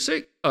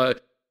 36,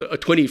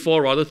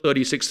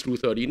 36 through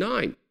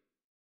 39.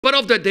 But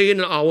of that day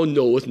and hour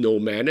knoweth no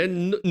man,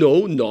 and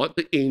no, not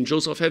the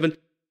angels of heaven,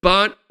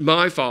 but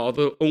my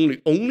Father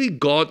only. Only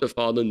God the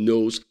Father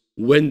knows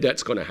when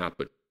that's going to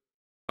happen.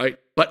 Right?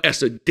 But as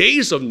the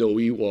days of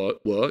Noe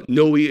were,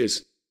 Noe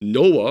is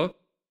Noah,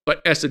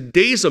 but as the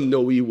days of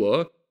Noe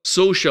were,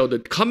 so shall the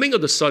coming of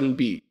the Son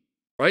be.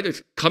 Right?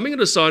 The coming of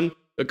the Son,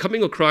 the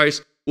coming of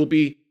Christ will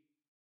be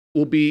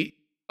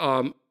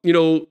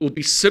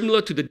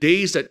similar to the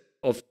days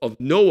of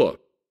Noah.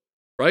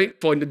 Right?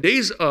 For in the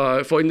days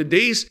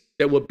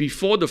that were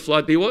before the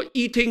flood, they were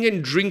eating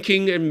and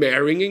drinking and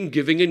marrying and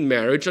giving in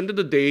marriage unto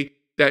the day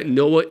that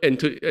Noah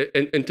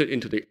entered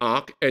into the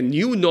ark, and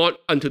knew not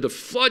until the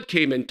flood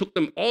came and took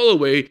them all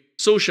away.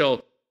 So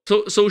shall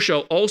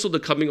also the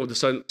coming of the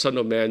Son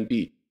of Man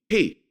be.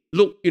 Hey,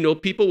 look,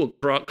 people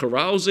were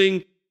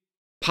carousing,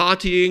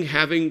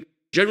 partying,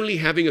 generally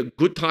having a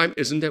good time.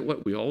 Isn't that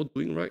what we're all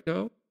doing right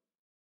now?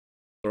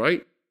 All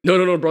right?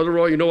 No, Brother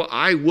Roy,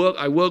 I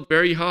work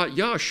very hard.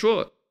 Yeah,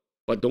 sure.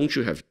 But don't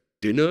you have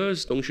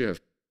dinners? Don't you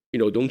have,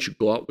 don't you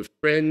go out with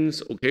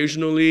friends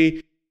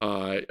occasionally?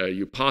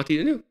 You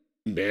party,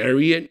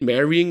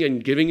 marrying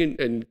and giving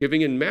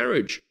in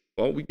marriage.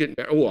 Well, we get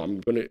married. Oh,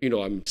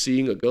 I'm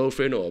seeing a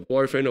girlfriend or a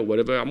boyfriend or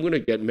whatever. I'm gonna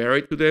get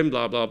married to them.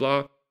 Blah blah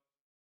blah.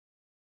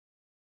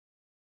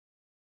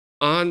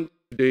 Aren't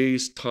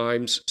today's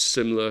times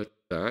similar to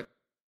that?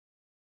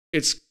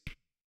 It's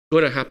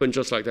going to happen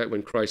just like that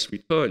when Christ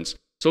returns.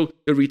 So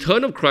the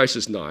return of Christ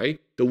is nigh.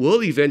 The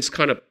world events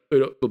kind of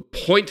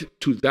point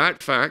to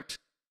that fact,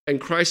 and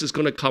Christ is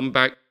going to come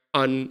back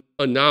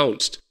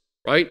unannounced,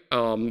 right?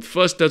 1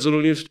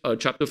 Thessalonians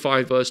chapter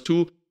 5, verse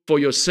 2, for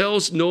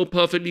yourselves know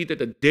perfectly that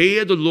the day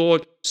of the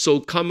Lord so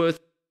cometh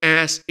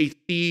as a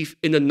thief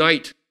in the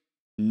night.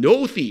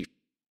 No thief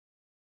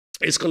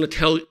is going to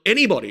tell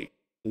anybody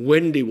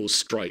when they will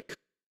strike.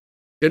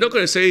 They're not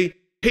going to say,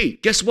 hey,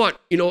 guess what?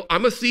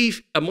 I'm a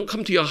thief. I'm going to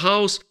come to your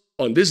house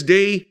on this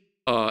day,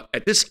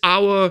 at this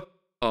hour.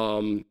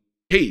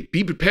 Hey,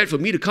 be prepared for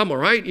me to come, all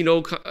right?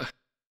 No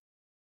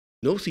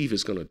thief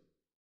is going to.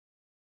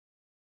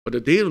 But the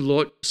day of the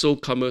Lord so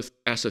cometh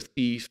as a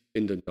thief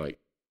in the night.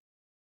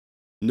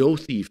 No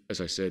thief,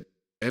 as I said,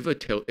 ever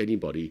tell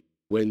anybody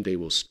when they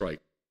will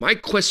strike. My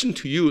question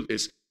to you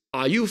is,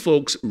 are you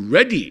folks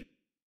ready?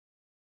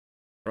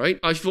 Right?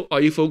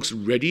 Are you folks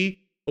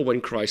ready for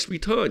when Christ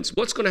returns?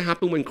 What's going to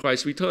happen when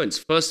Christ returns?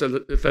 First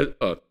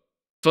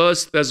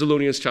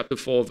Thessalonians chapter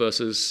 4,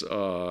 verses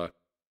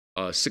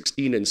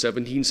 16 and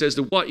 17 says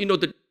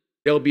that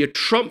there'll be a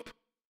trump,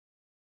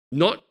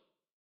 not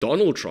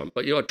Donald Trump,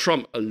 but a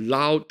trump, a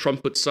loud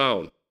trumpet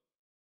sound,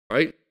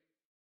 right?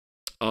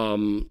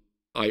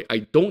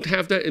 I don't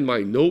have that in my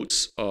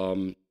notes.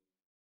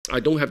 I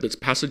don't have this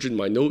passage in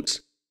my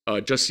notes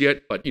just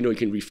yet, but you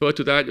can refer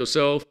to that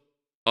yourself.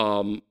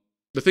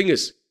 The thing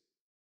is,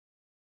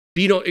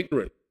 be not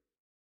ignorant.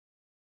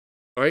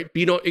 All right?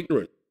 Be not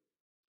ignorant.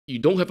 You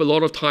don't have a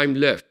lot of time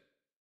left.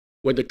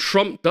 When the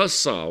trump does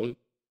sound,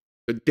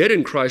 the dead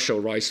in Christ shall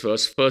rise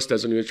first. 1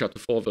 Thessalonians chapter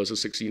 4,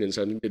 verses 16 and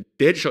 17. The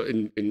dead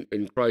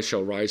in Christ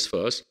shall rise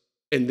first,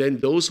 and then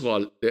those who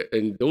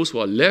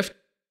are left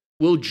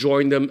will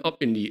join them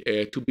up in the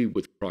air to be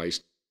with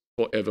Christ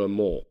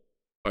forevermore.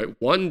 Right?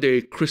 One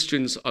day,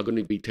 Christians are going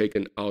to be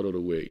taken out of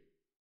the way.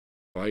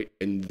 Right?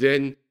 And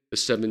then the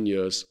 7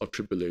 years of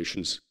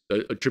tribulation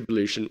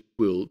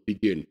will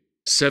begin.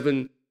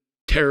 7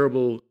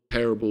 terrible,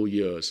 terrible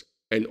years.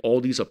 And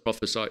all these are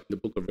prophesied in the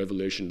book of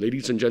Revelation.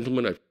 Ladies and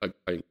gentlemen, I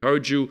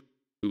encourage you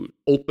to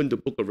open the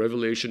book of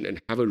Revelation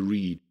and have a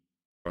read,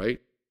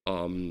 right?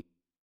 But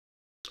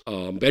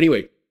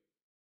anyway,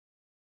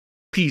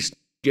 please,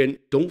 again,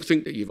 don't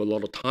think that you have a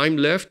lot of time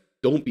left.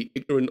 Don't be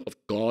ignorant of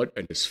God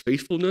and His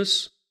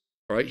faithfulness,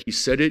 right? He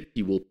said it,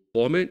 He will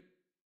perform it,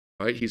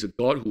 right? He's a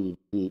God who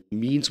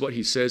means what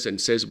He says and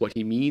says what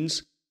He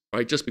means,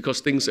 right? Just because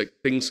things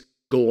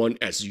go on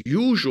as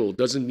usual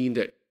doesn't mean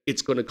that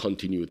it's going to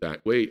continue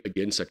that way.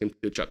 Again, 2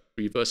 Peter chapter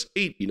 3, verse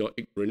 8, be not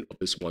ignorant of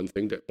this one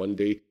thing, that one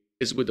day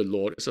is with the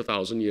Lord as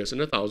 1,000 years, and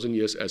 1,000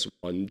 years as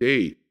one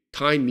day.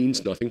 Time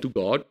means nothing to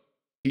God.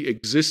 He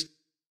exists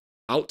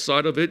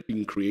outside of it,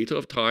 being creator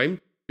of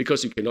time.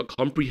 Because you cannot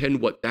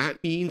comprehend what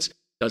that means,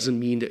 doesn't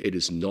mean that it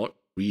is not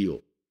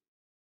real.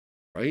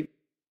 Right?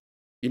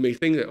 You may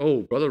think that,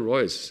 oh, Brother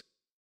Royce,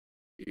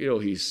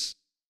 he's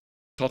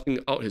talking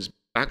out his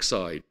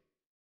backside.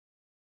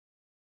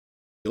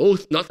 No,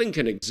 nothing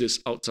can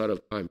exist outside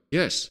of time.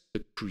 Yes,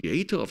 the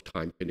creator of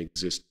time can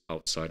exist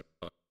outside of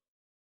time,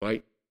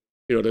 right?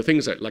 The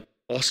things that like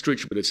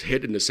ostrich with its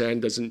head in the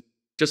sand doesn't,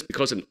 just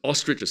because an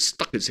ostrich has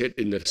stuck its head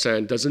in the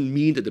sand doesn't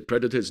mean that the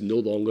predator is no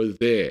longer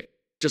there.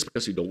 Just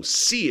because you don't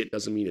see it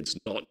doesn't mean it's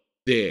not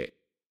there,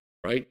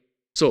 right?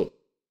 So,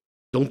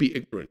 don't be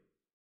ignorant.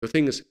 The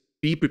thing is,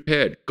 be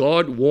prepared.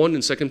 God warned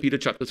in 2 Peter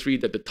chapter 3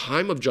 that the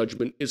time of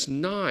judgment is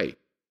nigh,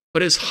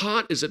 but His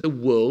heart is that the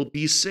world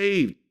be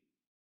saved.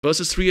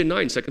 Verses 3 and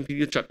 9, 2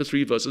 Peter chapter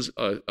 3 verses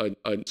 2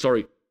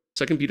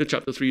 Peter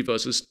chapter 3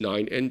 verses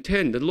 9 and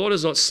 10. The Lord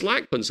is not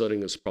slack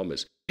concerning His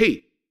promise.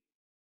 Hey,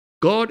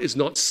 God is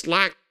not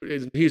slack.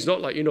 He's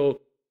not like,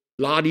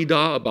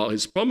 la-di-da about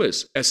His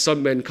promise, as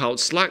some men count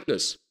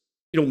slackness.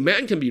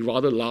 Man can be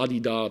rather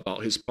la-di-da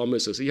about his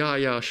promises.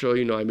 Yeah, sure,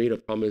 I made a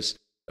promise.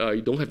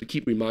 You don't have to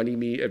keep reminding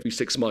me every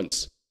 6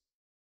 months.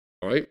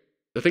 All right?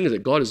 The thing is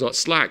that God is not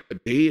slack. A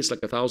day is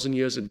like 1,000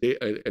 years a day,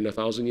 and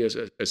 1,000 years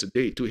as a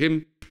day. To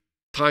Him,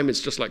 time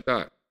is just like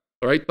that.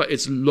 All right? But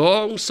it's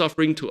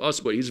long-suffering to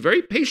usward. He's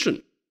very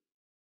patient.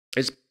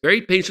 He's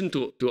very patient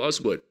to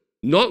usward,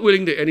 not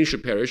willing that any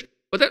should perish,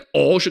 but that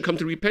all should come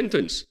to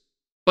repentance.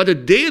 But the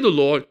day of the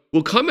Lord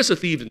will come as a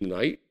thief in the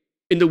night,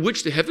 in the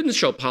which the heavens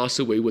shall pass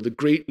away with a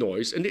great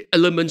noise, and the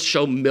elements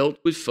shall melt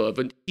with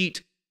fervent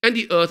heat, and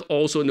the earth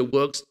also and the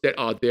works that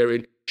are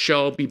therein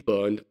shall be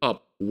burned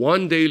up.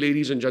 One day,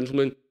 ladies and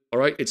gentlemen, all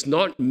right, it's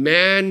not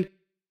man,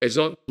 it's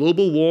not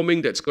global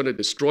warming that's going to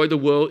destroy the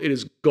world. It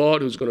is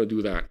God who's going to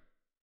do that.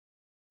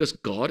 Because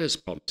God has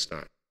promised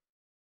that,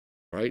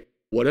 right?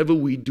 whatever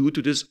we do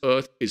to this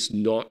earth is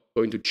not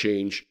going to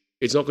change.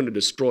 It's not going to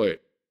destroy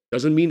it.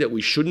 Doesn't mean that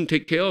we shouldn't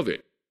take care of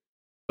it.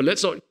 But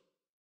let's not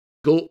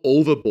go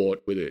overboard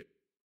with it.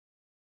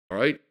 All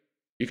right?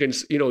 You can,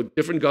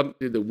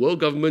 the world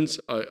governments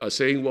are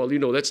saying, well,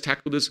 let's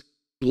tackle this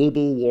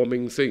global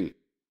warming thing.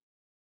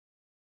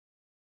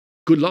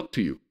 Good luck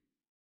to you.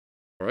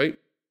 All right?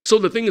 So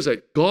the thing is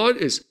that God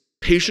is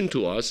patient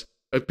to us,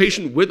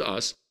 patient with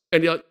us,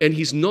 and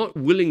he's not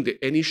willing that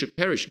any should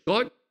perish.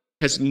 God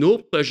has no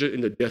pleasure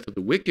in the death of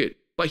the wicked,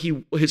 but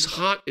his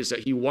heart is that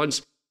he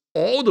wants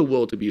all the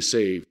world to be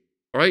saved.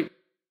 All right?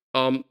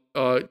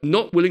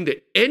 Not willing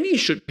that any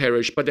should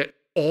perish, but that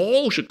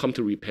all should come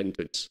to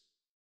repentance.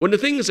 When the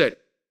thing is that,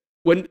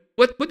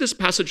 what this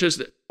passage is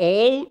that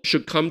all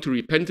should come to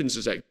repentance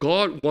is that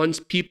God wants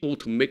people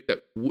to make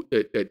that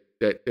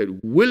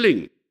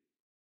willing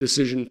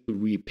decision to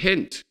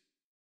repent.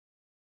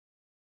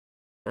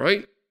 All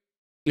right?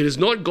 It is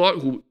not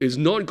God who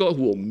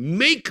will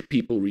make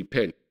people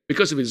repent.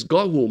 Because if it's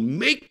God who will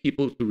make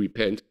people to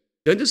repent,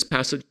 then this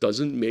passage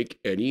doesn't make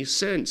any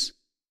sense.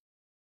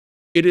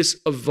 It is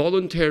a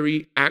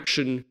voluntary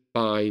action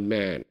by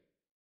man.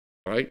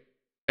 All right?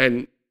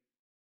 And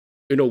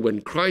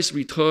when Christ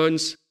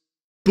returns,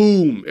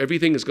 boom,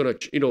 everything is gonna,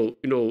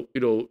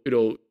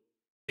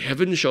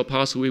 heaven shall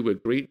pass away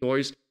with great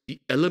noise. The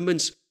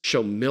elements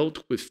shall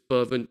melt with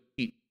fervent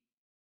heat.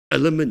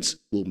 Elements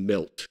will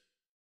melt.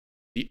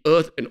 The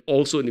earth and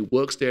also in the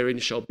works therein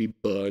shall be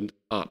burned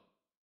up.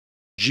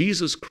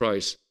 Jesus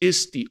Christ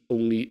is the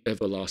only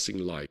everlasting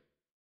life.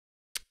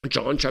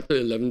 John chapter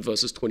 11,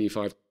 verses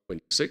 25 to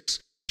 26.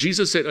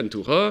 Jesus said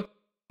unto her,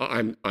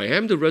 I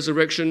am the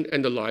resurrection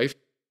and the life.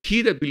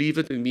 He that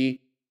believeth in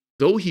me,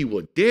 though he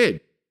were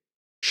dead,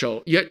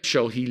 shall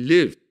he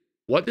live.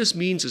 What this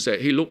means is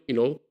that, hey, look,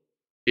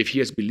 if he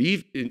has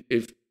believed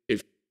if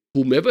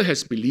whomever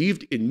has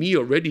believed in me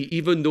already,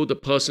 even though the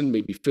person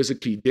may be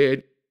physically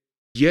dead,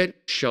 yet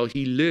shall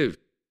he live.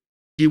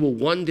 He will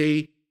one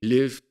day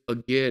live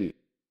again.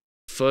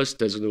 1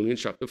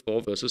 Thessalonians chapter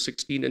 4, verses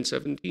 16 and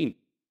 17.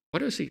 Why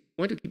do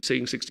I keep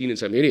saying 16 and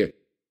 17?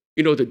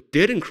 Anyway, the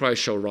dead in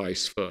Christ shall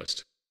rise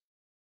first.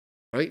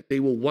 Right? They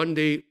will one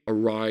day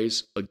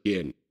arise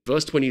again.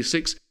 Verse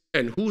 26,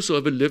 and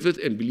whosoever liveth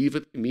and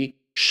believeth in me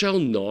shall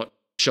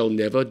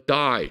never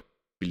die.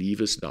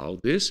 Believest thou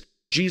this?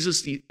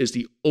 Jesus is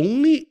the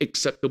only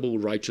acceptable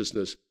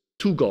righteousness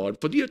to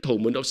God for the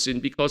atonement of sin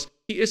because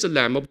he is the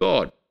Lamb of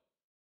God.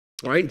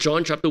 All right,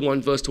 John chapter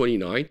 1, verse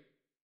 29.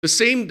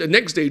 The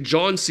next day,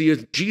 John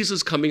seeth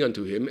Jesus coming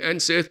unto him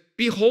and saith,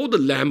 Behold the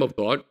Lamb of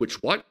God,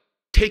 which what?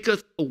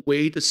 Taketh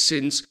away the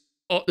sin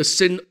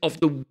of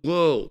the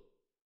world.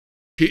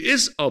 He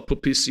is our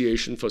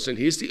propitiation for sin.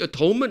 He is the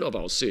atonement of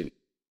our sin.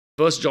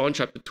 1 John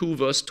chapter 2,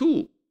 verse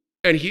 2.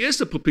 And he is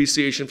the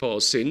propitiation for our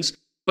sins,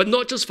 but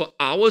not just for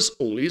ours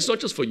only. It's not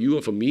just for you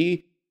and for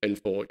me and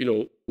for,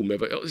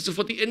 whomever else. It's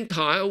for the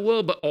entire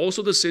world, but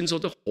also the sins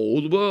of the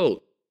whole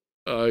world.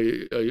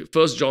 1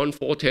 John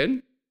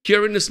 4:10.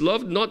 Herein is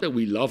love, not that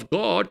we love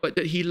God, but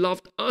that he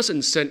loved us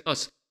and sent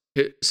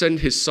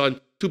his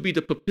Son to be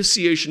the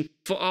propitiation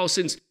for our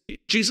sins.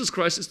 Jesus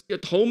Christ is the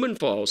atonement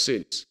for our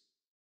sins.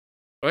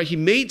 Right?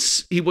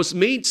 He was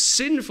made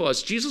sin for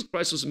us. Jesus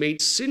Christ was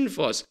made sin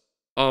for us.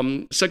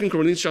 2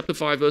 Corinthians chapter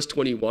 5, verse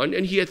 21,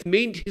 and he hath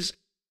made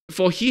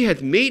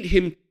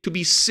him to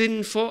be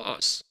sin for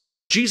us.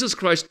 Jesus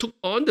Christ took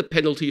on the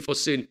penalty for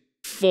sin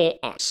for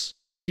us.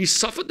 He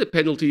suffered the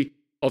penalty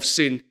of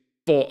sin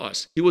for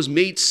us. He was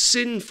made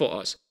sin for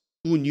us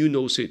who knew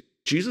no sin.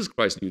 Jesus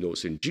Christ knew no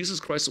sin. Jesus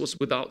Christ was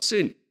without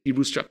sin.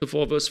 Hebrews chapter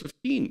 4, verse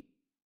 15.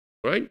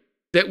 Right?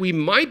 That we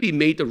might be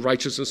made the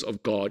righteousness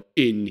of God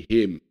in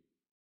him.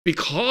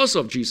 Because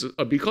of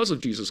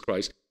Jesus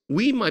Christ,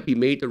 we might be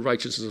made the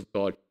righteousness of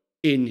God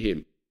in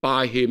him,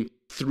 by him,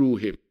 through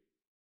him.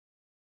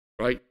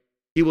 Right?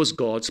 He was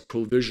God's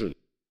provision.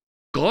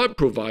 God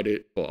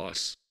provided for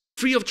us,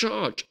 free of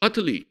charge,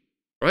 utterly.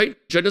 Right?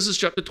 Genesis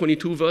chapter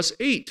 22, verse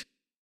 8.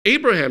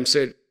 Abraham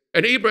said,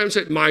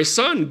 my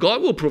son,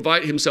 God will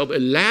provide himself a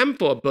lamb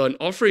for a burnt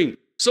offering,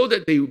 so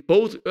they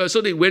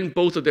went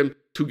both of them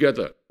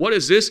together. What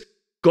is this?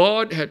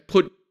 God had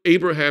put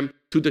Abraham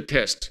to the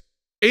test.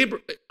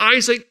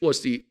 Isaac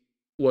was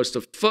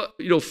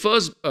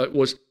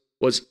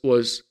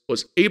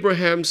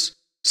Abraham's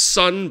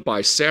son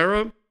by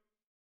Sarah,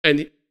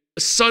 and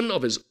son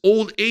of his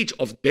old age,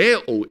 of their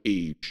old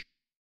age,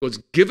 was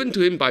given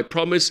to him by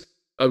promise,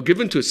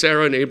 given to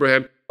Sarah and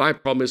Abraham by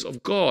promise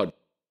of God.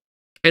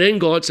 And then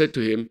God said to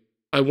him,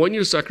 I want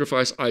you to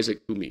sacrifice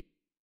Isaac to me.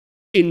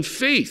 In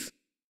faith,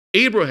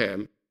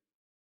 Abraham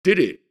did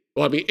it.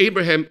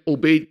 Abraham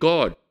obeyed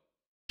God.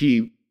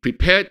 He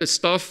prepared the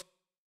stuff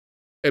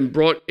and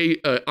brought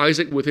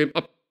Isaac with him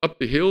up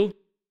the hill,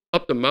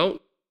 up the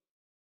mount.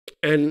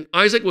 And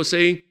Isaac was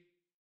saying,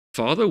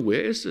 Father, where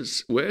is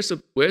this? Where's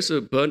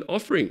the burnt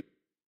offering?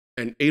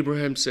 And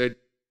Abraham said,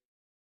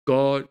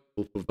 God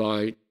will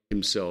provide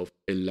himself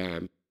a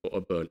lamb for a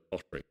burnt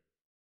offering.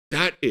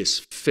 That is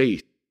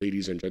faith,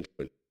 ladies and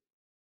gentlemen.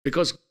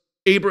 Because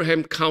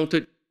Abraham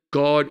counted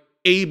God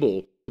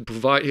able to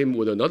provide him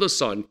with another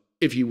son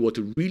if he were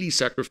to really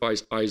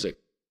sacrifice Isaac.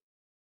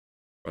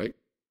 Right?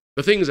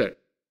 The thing is that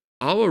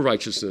our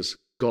righteousness,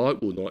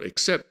 God will not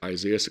accept,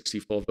 Isaiah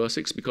 64 verse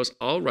 6, because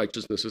our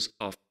righteousnesses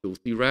are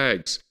filthy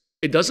rags.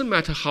 It doesn't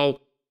matter how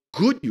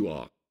good you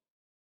are,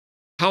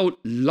 how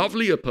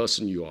lovely a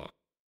person you are,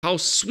 how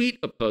sweet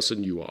a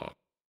person you are.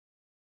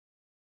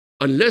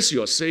 Unless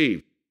you are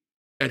saved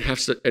and have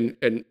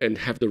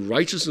the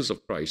righteousness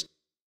of Christ,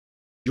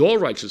 your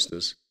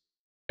righteousness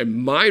and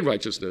my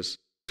righteousness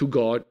to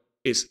God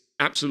is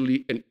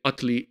absolutely and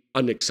utterly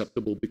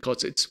unacceptable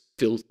because it's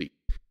filthy,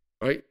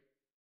 right?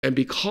 And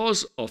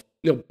because of,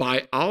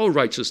 by our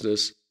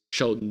righteousness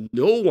shall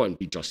no one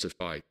be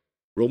justified.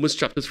 Romans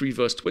chapter 3,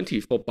 verse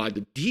 20, for by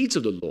the deeds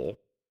of the law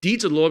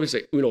means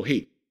that,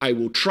 hey, I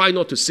will try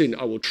not to sin.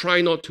 I will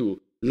try not to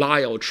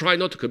lie. I will try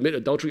not to commit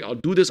adultery. I'll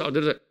do this, I'll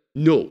do that.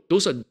 No,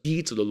 those are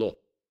deeds of the law.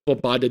 For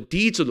by the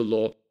deeds of the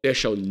law, there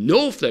shall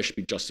no flesh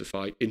be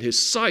justified in his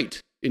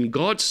sight, in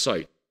God's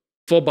sight.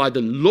 For by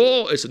the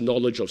law is the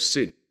knowledge of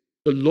sin.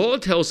 The law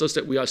tells us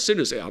that we are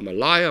sinners. Hey, I'm a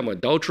liar, I'm an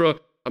adulterer,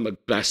 I'm a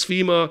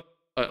blasphemer,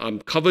 I'm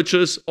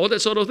covetous, all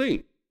that sort of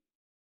thing.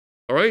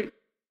 All right?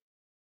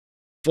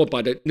 For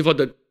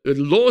the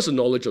law is the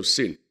knowledge of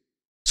sin.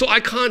 So I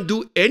can't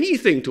do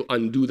anything to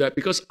undo that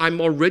because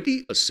I'm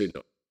already a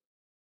sinner.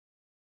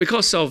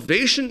 Because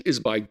salvation is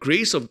by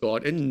grace of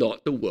God and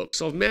not the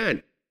works of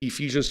man.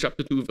 Ephesians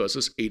chapter 2,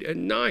 verses 8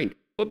 and 9.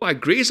 For by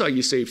grace are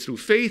ye saved through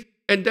faith,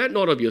 and that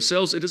not of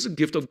yourselves, it is a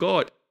gift of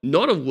God,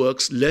 not of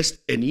works, lest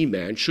any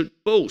man should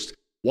boast.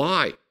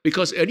 Why?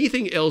 Because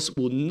anything else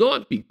will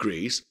not be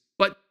grace,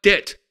 but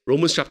debt.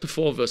 Romans chapter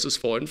 4, verses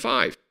 4 and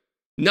 5.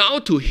 Now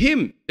to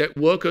him that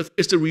worketh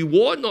is the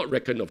reward not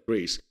reckoned of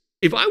grace.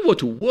 If I were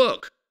to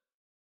work,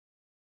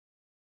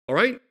 all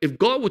right, if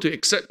God were to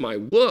accept my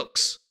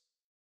works,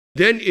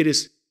 then it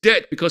is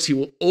debt because he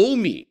will owe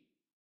me.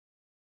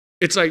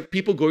 It's like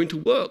people going to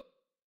work.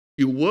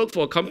 You work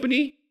for a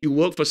company, you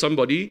work for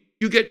somebody,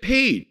 you get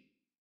paid.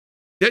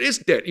 That is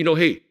debt. You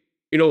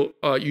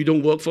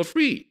don't work for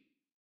free.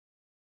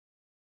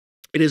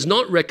 It is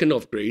not reckoned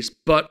of grace,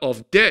 but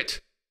of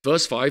debt.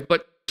 Verse 5,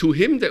 but to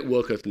him that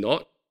worketh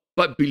not,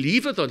 but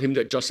believeth on him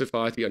that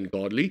justifieth the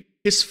ungodly,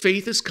 his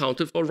faith is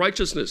counted for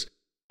righteousness.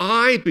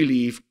 I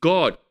believe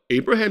God.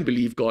 Abraham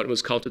believed God and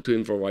was counted to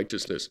him for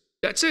righteousness.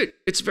 That's it.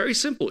 It's very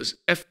simple. It's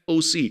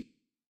FOC,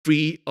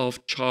 free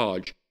of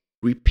charge.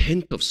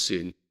 Repent of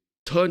sin.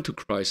 Turn to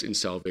Christ in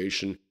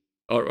salvation,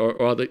 or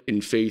rather in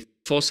faith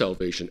for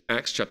salvation.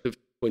 Acts chapter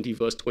 20,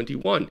 verse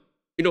 21.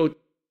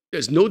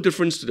 There's no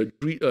difference to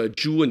the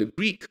Jew and the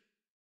Greek.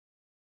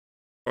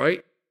 All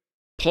right?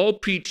 Paul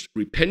preached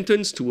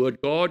repentance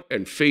toward God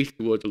and faith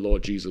toward the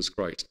Lord Jesus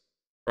Christ.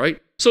 Right?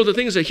 So the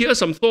thing is that here are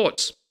some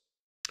thoughts.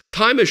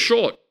 Time is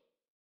short.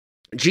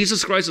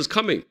 Jesus Christ is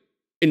coming.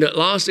 In the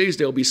last days,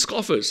 there will be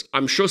scoffers.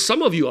 I'm sure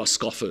some of you are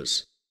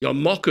scoffers. You're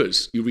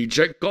mockers. You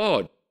reject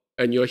God.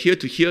 And you're here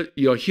to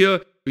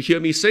hear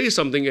me say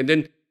something, and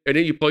then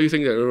you probably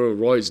think that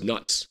Roy is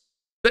nuts.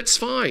 That's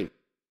fine.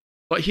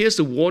 But here's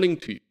the warning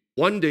to you.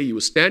 One day you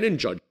will stand in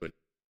judgment,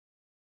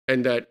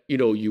 and that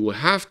you will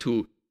have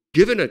to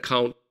give an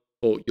account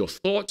for your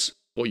thoughts,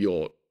 for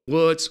your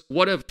words,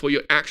 whatever, for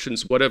your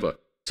actions, whatever.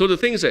 So the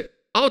thing is that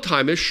our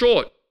time is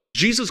short.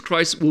 Jesus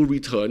Christ will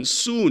return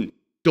soon.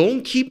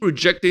 Don't keep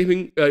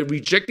rejecting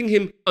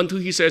him until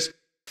he says,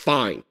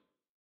 fine.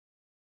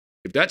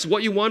 If that's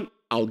what you want,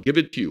 I'll give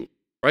it to you.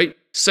 Right?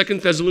 2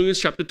 Thessalonians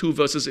chapter 2,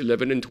 verses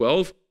 11 and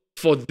 12.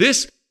 For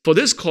this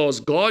cause,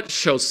 God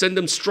shall send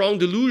them strong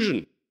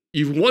delusion.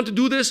 If you want to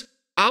do this,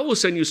 I will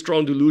send you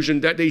strong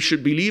delusion that they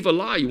should believe a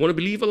lie. You want to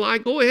believe a lie?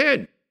 Go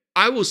ahead.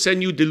 I will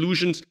send you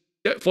delusions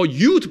for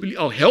you to believe.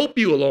 I'll help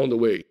you along the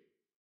way.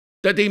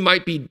 That they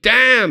might be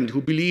damned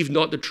who believed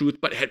not the truth,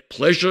 but had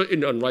pleasure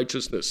in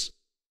unrighteousness.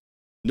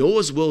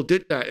 Noah's world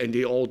did that, and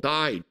they all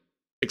died,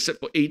 except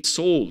for 8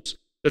 souls.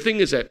 The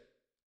thing is that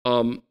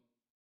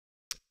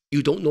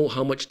you don't know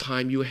how much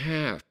time you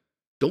have.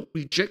 Don't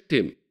reject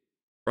him,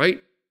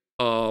 right?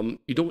 You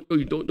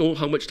don't know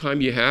how much time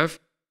you have,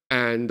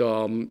 and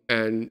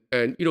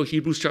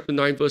Hebrews chapter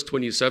 9 verse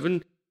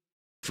 27.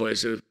 For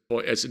as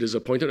it is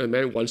appointed a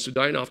man wants to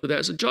die, and after that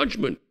is a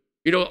judgment.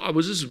 I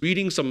was just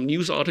reading some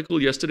news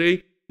article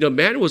yesterday. A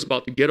man was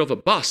about to get off a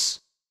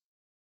bus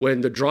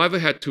when the driver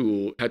had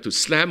to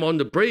slam on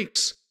the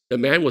brakes. The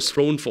man was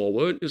thrown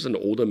forward. He was an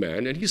older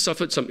man, and he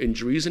suffered some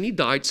injuries, and he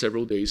died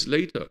several days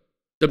later.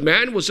 The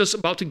man was just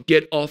about to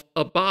get off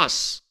a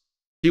bus.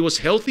 He was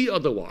healthy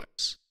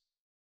otherwise.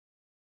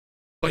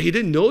 But he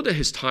didn't know that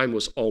his time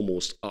was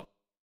almost up.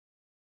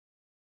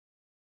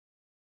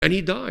 And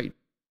he died.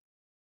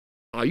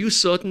 Are you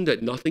certain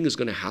that nothing is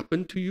going to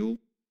happen to you?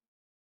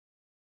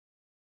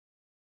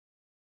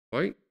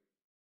 Right?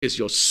 Is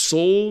your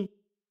soul,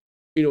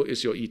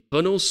 is your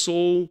eternal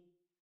soul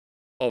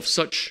of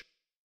such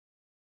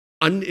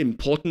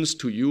unimportance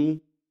to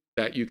you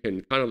that you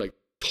can kind of like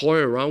toy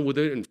around with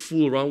it and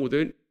fool around with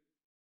it?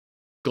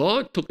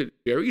 God took it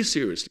very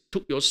seriously,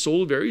 took your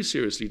soul very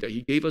seriously, that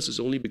he gave us his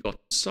only begotten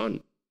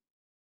Son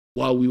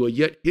while we were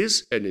yet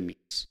his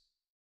enemies.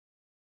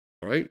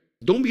 All right?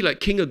 Don't be like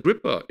King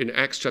Agrippa in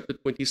Acts chapter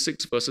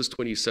 26, verses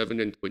 27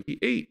 and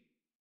 28.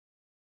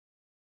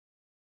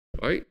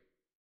 Right?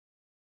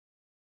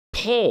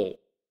 Paul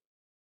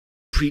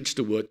preached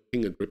the word,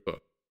 King Agrippa.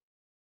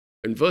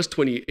 In verse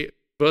 28,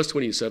 verse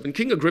 27,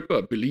 King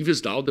Agrippa,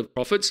 believest thou the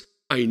prophets?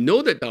 I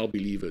know that thou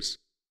believest.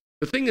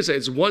 The thing is that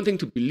it's one thing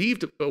to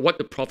believe what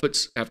the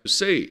prophets have to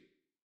say,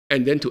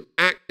 and then to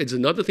act. It's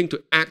another thing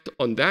to act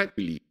on that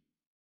belief.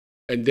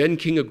 And then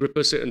King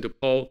Agrippa said unto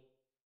Paul,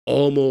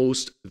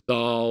 almost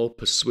thou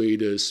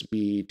persuadest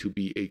me to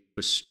be a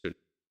Christian.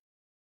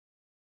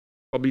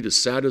 Probably the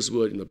saddest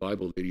word in the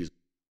Bible, ladies.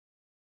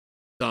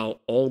 Thou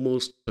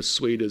almost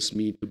persuadest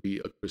me to be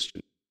a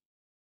Christian.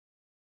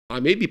 I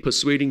may be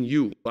persuading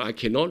you, but I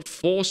cannot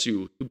force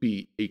you to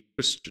be a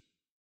Christian.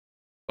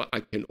 But I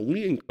can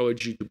only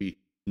encourage you to be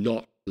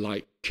not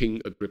like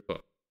King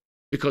Agrippa.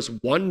 Because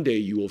one day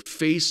you will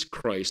face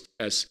Christ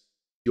as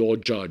your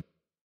judge.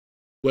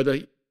 Whether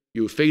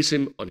you face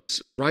him on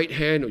his right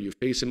hand or you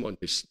face him on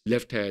his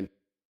left hand,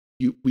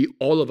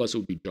 all of us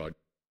will be judged,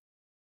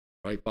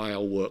 right, by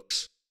our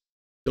works.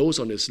 Those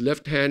on his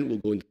left hand will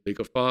go into the lake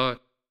of fire.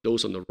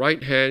 Those on the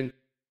right hand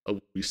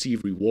will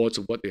receive rewards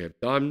of what they have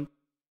done.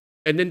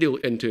 And then they will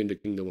enter in the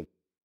kingdom of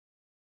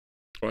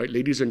God. All right,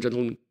 ladies and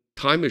gentlemen,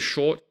 time is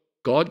short.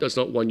 God does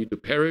not want you to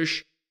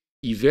perish.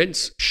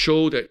 Events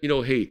show that,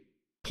 hey,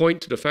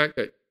 point to the fact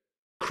that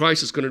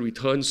Christ is going to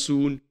return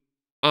soon.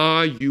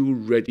 Are you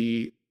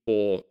ready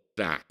for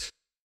that?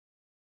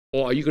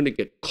 Or are you going to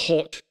get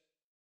caught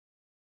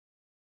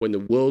when the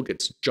world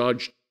gets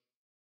judged?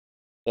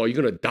 Or are you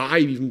going to die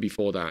even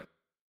before that?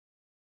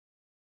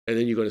 And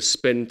then you're going to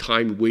spend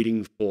time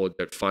waiting for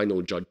that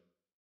final judgment.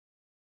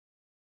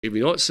 If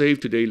you're not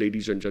saved today,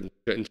 ladies and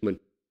gentlemen,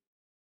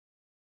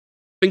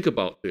 think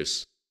about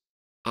this.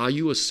 Are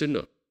you a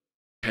sinner?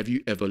 Have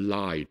you ever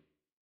lied?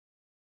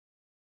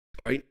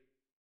 Right?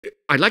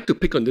 I like to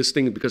pick on this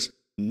thing because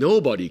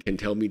nobody can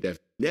tell me they've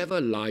never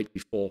lied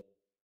before,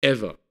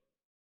 ever.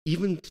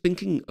 Even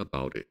thinking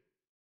about it,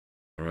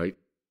 all right,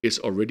 is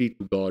already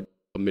to God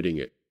committing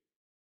it.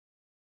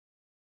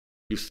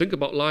 You think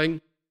about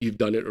lying, you've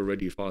done it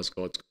already as far as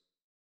God's concerned.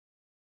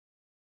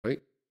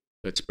 Right?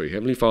 Let's pray.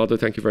 Heavenly Father,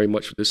 thank you very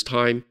much for this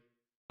time.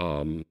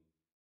 For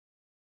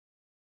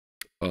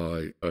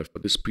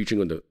this preaching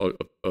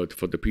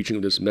for the preaching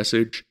of this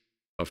message,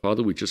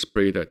 Father, we just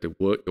pray that the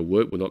word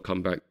will not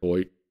come back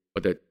void,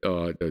 but that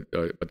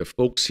but the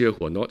folks here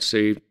who are not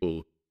saved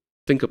will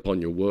think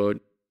upon your word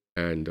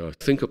and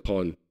think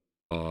upon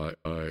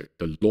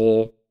the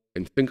law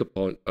and think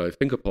upon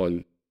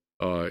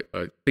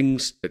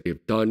things that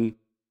they've done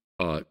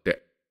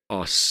that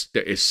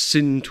is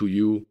sin to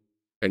you,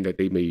 and that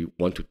they may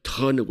want to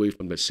turn away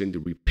from the sin, to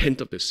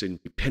repent of the sin,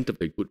 repent of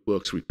their good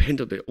works, repent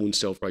of their own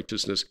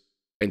self-righteousness,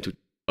 and to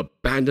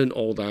abandon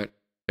all that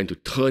and to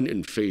turn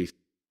in faith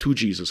to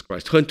Jesus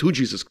Christ, turn to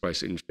Jesus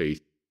Christ in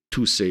faith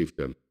to save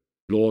them.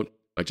 Lord,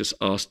 I just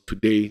ask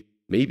today,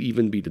 maybe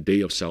even be the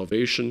day of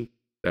salvation,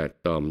 that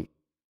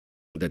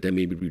there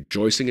may be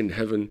rejoicing in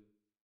heaven,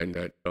 and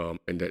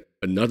that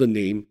another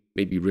name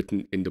may be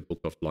written in the book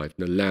of life,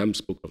 in the Lamb's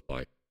book of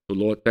life. So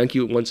Lord, thank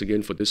you once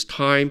again for this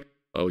time.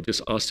 I would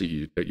just ask that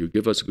you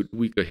give us a good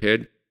week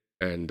ahead,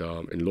 and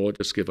Lord,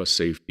 just give us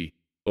safety.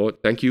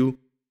 Lord, thank you.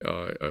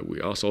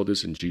 We ask all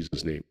this in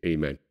Jesus' name.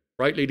 Amen.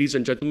 Right, ladies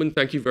and gentlemen,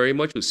 thank you very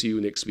much. We'll see you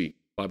next week.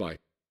 Bye-bye.